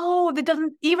don't know. That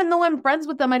doesn't, even though I'm friends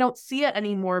with them, I don't see it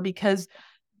anymore because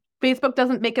Facebook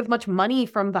doesn't make as much money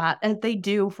from that as they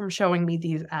do from showing me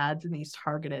these ads and these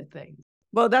targeted things.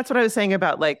 Well, that's what I was saying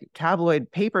about like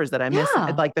tabloid papers that I miss,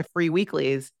 like the free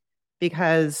weeklies,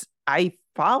 because I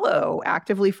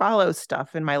actively follow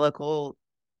stuff in my local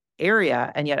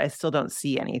area, and yet I still don't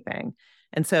see anything.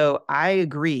 And so I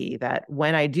agree that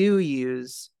when I don't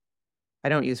use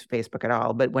Facebook at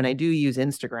all, but when I do use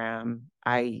Instagram,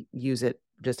 I use it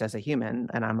just as a human.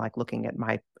 And I'm like looking at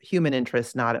my human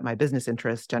interests, not at my business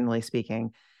interests, generally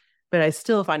speaking. But I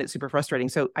still find it super frustrating.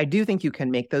 So I do think you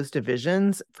can make those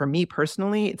divisions. For me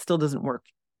personally, it still doesn't work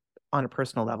on a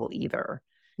personal level either.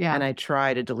 Yeah. And I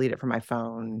try to delete it from my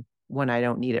phone when I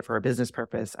don't need it for a business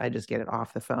purpose. I just get it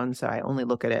off the phone. So I only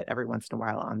look at it every once in a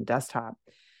while on the desktop.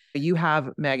 You have,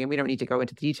 Megan, we don't need to go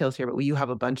into the details here, but you have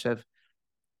a bunch of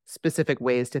specific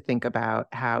ways to think about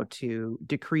how to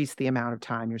decrease the amount of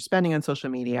time you're spending on social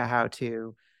media, how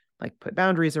to like put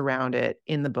boundaries around it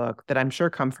in the book that I'm sure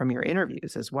come from your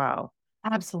interviews as well.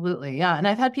 Absolutely. Yeah. And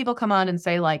I've had people come on and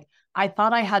say like, I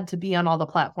thought I had to be on all the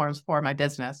platforms for my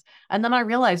business. And then I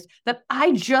realized that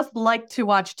I just like to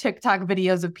watch TikTok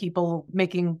videos of people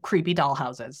making creepy doll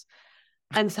houses.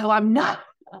 And so I'm not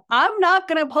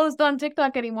going to post on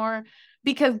TikTok anymore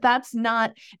because that's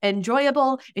not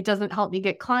enjoyable. It doesn't help me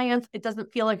get clients. It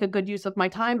doesn't feel like a good use of my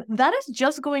time. That is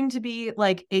just going to be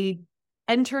like a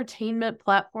entertainment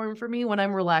platform for me when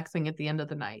I'm relaxing at the end of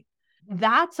the night.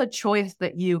 That's a choice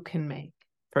that you can make.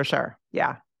 For sure.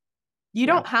 Yeah. You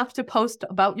don't have to post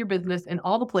about your business in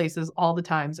all the places all the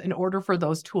times in order for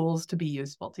those tools to be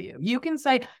useful to you. You can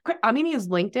say, I'm going to use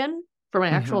LinkedIn for my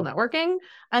actual networking,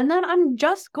 and then I'm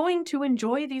just going to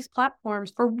enjoy these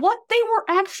platforms for what they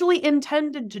were actually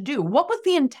intended to do. What was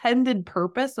the intended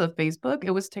purpose of Facebook?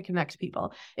 It was to connect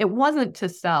people. It wasn't to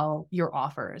sell your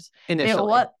offers.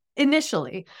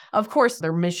 Initially. Of course,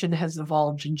 their mission has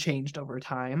evolved and changed over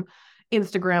time.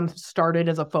 Instagram started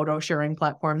as a photo sharing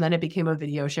platform, then it became a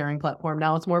video sharing platform.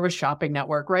 Now it's more of a shopping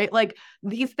network, right? Like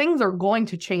these things are going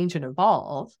to change and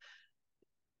evolve.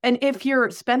 And if you're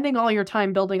spending all your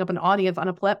time building up an audience on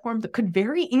a platform that could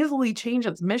very easily change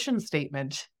its mission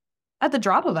statement at the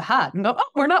drop of a hat and go, oh,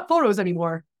 we're not photos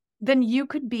anymore, then you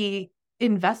could be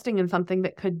investing in something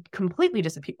that could completely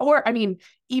disappear. Or, I mean,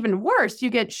 even worse, you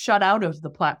get shut out of the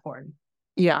platform.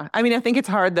 Yeah. I mean, I think it's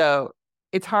hard though.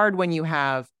 It's hard when you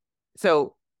have,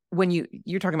 so when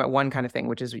you're talking about one kind of thing,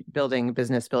 which is building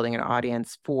business, building an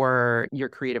audience for your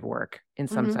creative work in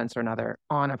some sense or another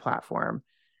on a platform.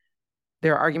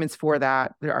 There are arguments for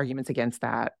that. There are arguments against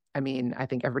that. I mean, I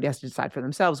think everybody has to decide for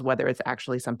themselves whether it's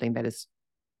actually something that is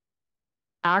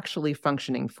actually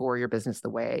functioning for your business the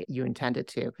way you intend it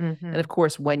to. And of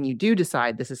course, when you do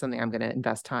decide this is something I'm going to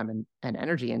invest time and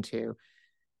energy into,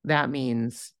 that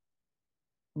means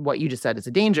what you just said is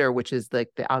a danger, which is like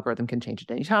the algorithm can change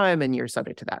at any time and you're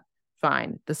subject to that.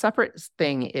 Fine. The separate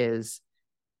thing is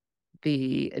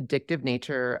the addictive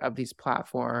nature of these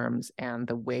platforms and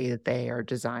the way that they are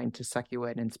designed to suck you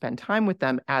in and spend time with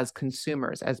them as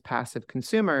consumers, as passive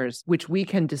consumers, which we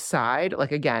can decide,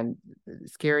 like, again,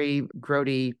 scary,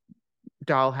 grody,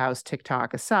 dollhouse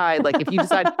TikTok aside, like if you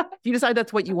decide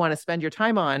that's what you want to spend your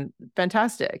time on,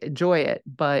 fantastic, enjoy it.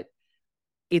 But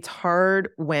it's hard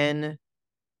when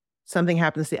something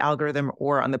happens to the algorithm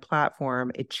or on the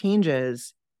platform, it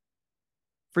changes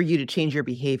for you to change your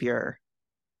behavior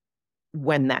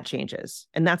when that changes.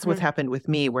 And that's what's happened with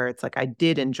me, where it's like I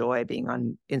did enjoy being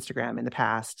on Instagram in the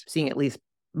past, seeing at least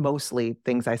mostly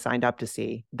things I signed up to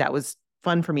see. That was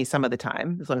fun for me some of the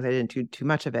time, as long as I didn't do too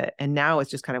much of it. And now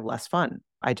it's just kind of less fun.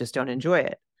 I just don't enjoy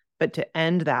it. But to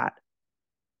end that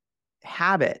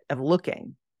habit of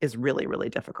looking is really, really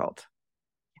difficult.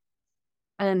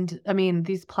 And I mean,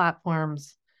 these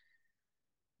platforms,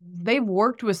 they've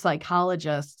worked with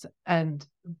psychologists and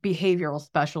behavioral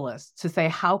specialists to say,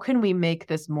 how can we make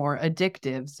this more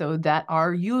addictive so that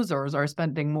our users are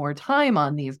spending more time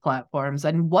on these platforms?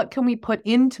 And what can we put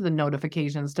into the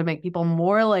notifications to make people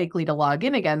more likely to log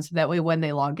in again? So that way, when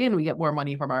they log in, we get more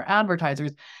money from our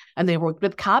advertisers. And they worked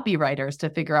with copywriters to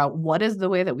figure out what is the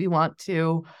way that we want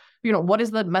to, what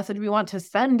is the message we want to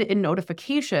send in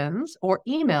notifications or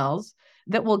emails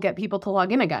that will get people to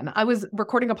log in again. I was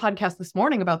recording a podcast this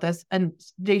morning about this, and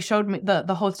they showed me,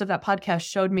 the host of that podcast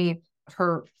showed me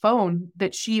her phone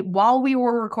that while we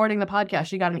were recording the podcast,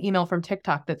 she got an email from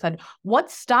TikTok that said,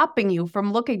 what's stopping you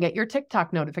from looking at your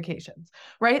TikTok notifications,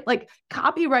 right? Like,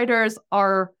 copywriters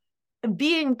are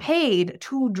being paid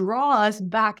to draw us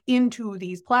back into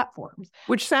these platforms.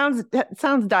 Which sounds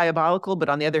diabolical, but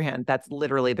on the other hand, that's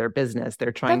literally their business.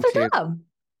 They're trying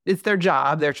it's their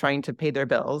job. They're trying to pay their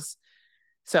bills.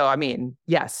 So, I mean,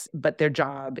 yes, but their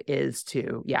job is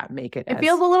to, make it. It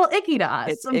feels a little icky to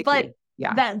us, but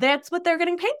yeah, that's what they're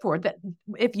getting paid for. That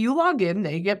if you log in,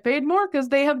 they get paid more because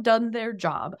they have done their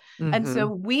job. And so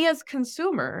we as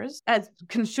consumers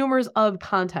of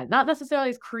content, not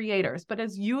necessarily as creators, but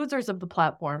as users of the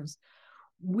platforms,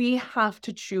 we have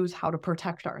to choose how to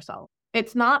protect ourselves.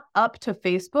 It's not up to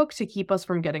Facebook to keep us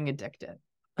from getting addicted.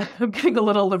 I'm getting a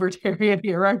little libertarian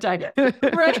here, aren't I?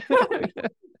 Right?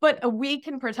 But we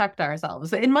can protect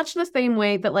ourselves in much the same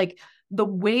way that, like, the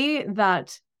way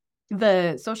that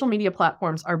the social media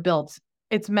platforms are built,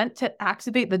 it's meant to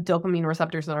activate the dopamine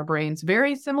receptors in our brains,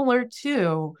 very similar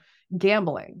to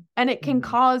gambling. And it can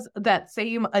cause that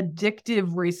same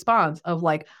addictive response of,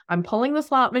 like, I'm pulling the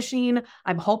slot machine,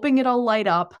 I'm hoping it'll light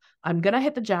up, I'm going to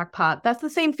hit the jackpot. That's the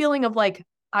same feeling of, like,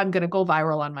 I'm going to go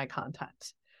viral on my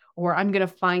content, or I'm going to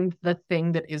find the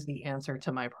thing that is the answer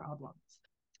to my problems.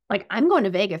 Like, I'm going to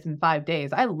Vegas in 5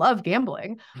 days. I love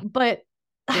gambling, but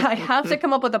I have to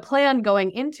come up with a plan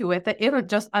going into it that isn't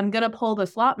just, I'm going to pull the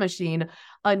slot machine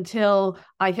until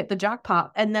I hit the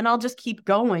jackpot, and then I'll just keep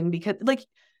going, because, like,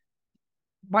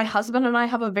 my husband and I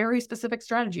have a very specific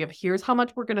strategy of, here's how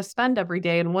much we're going to spend every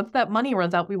day. And once that money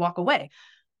runs out, we walk away,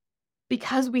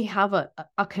 because we have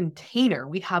a container,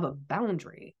 we have a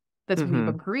boundary that's we've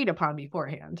agreed upon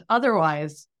beforehand.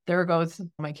 Otherwise, there goes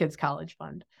my kids' college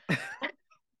fund.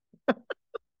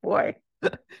 Boy,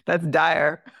 that's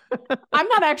dire. I'm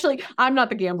not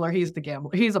the gambler. He's the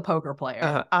gambler. He's a poker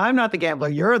player. I'm not the gambler.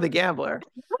 You're the gambler.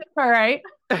 All right.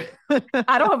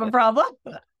 I don't have a problem.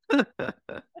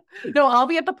 No, I'll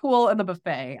be at the pool and the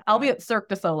buffet. I'll be at Cirque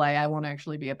du Soleil. I won't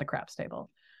actually be at the craps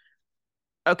table.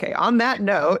 Okay. On that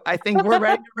note, I think we're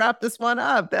ready to wrap this one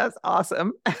up. That's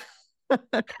awesome.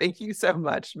 Thank you so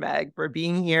much, Meg, for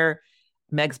being here.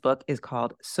 Meg's book is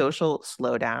called Social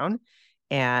Slowdown.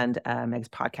 And Meg's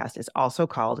podcast is also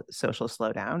called Social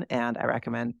Slowdown, and I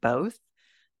recommend both.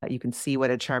 You can see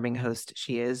what a charming host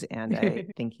she is, and I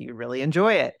think you really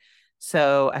enjoy it.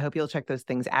 So I hope you'll check those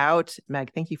things out.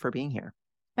 Meg, thank you for being here.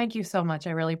 Thank you so much.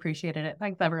 I really appreciated it.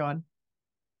 Thanks, everyone.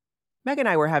 Meg and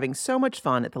I were having so much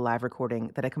fun at the live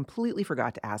recording that I completely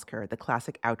forgot to ask her the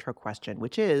classic outro question,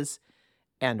 which is,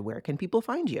 and where can people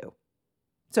find you?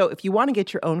 So if you want to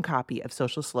get your own copy of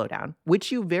Social Slowdown,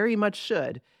 which you very much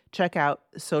should, check out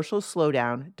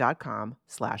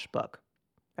socialslowdown.com/book.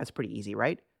 That's pretty easy,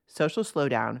 right?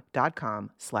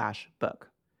 socialslowdown.com/book.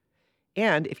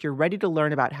 And if you're ready to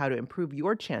learn about how to improve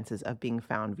your chances of being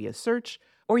found via search,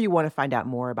 or you want to find out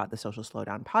more about the Social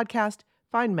Slowdown podcast,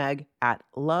 find Meg at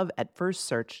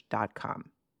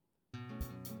loveatfirstsearch.com.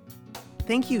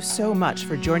 Thank you so much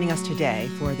for joining us today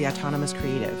for The Autonomous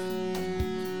Creative.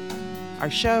 Our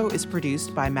show is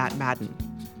produced by Matt Madden.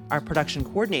 Our production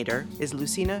coordinator is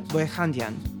Lucina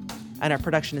Boyhandian, and our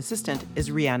production assistant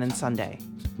is Rhiannon Sunday.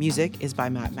 Music is by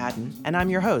Matt Madden, and I'm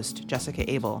your host, Jessica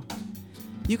Abel.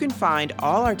 You can find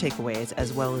all our takeaways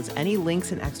as well as any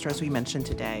links and extras we mentioned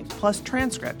today, plus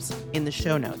transcripts, in the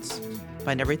show notes.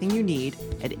 Find everything you need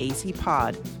at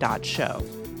acpod.show.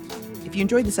 If you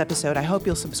enjoyed this episode, I hope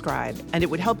you'll subscribe, and it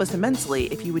would help us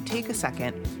immensely if you would take a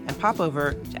second and pop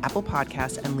over to Apple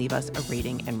Podcasts and leave us a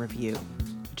rating and review.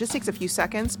 It just takes a few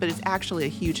seconds, but it's actually a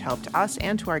huge help to us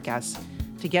and to our guests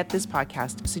to get this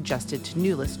podcast suggested to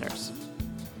new listeners.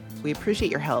 We appreciate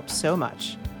your help so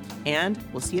much, and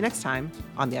we'll see you next time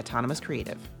on The Autonomous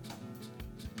Creative.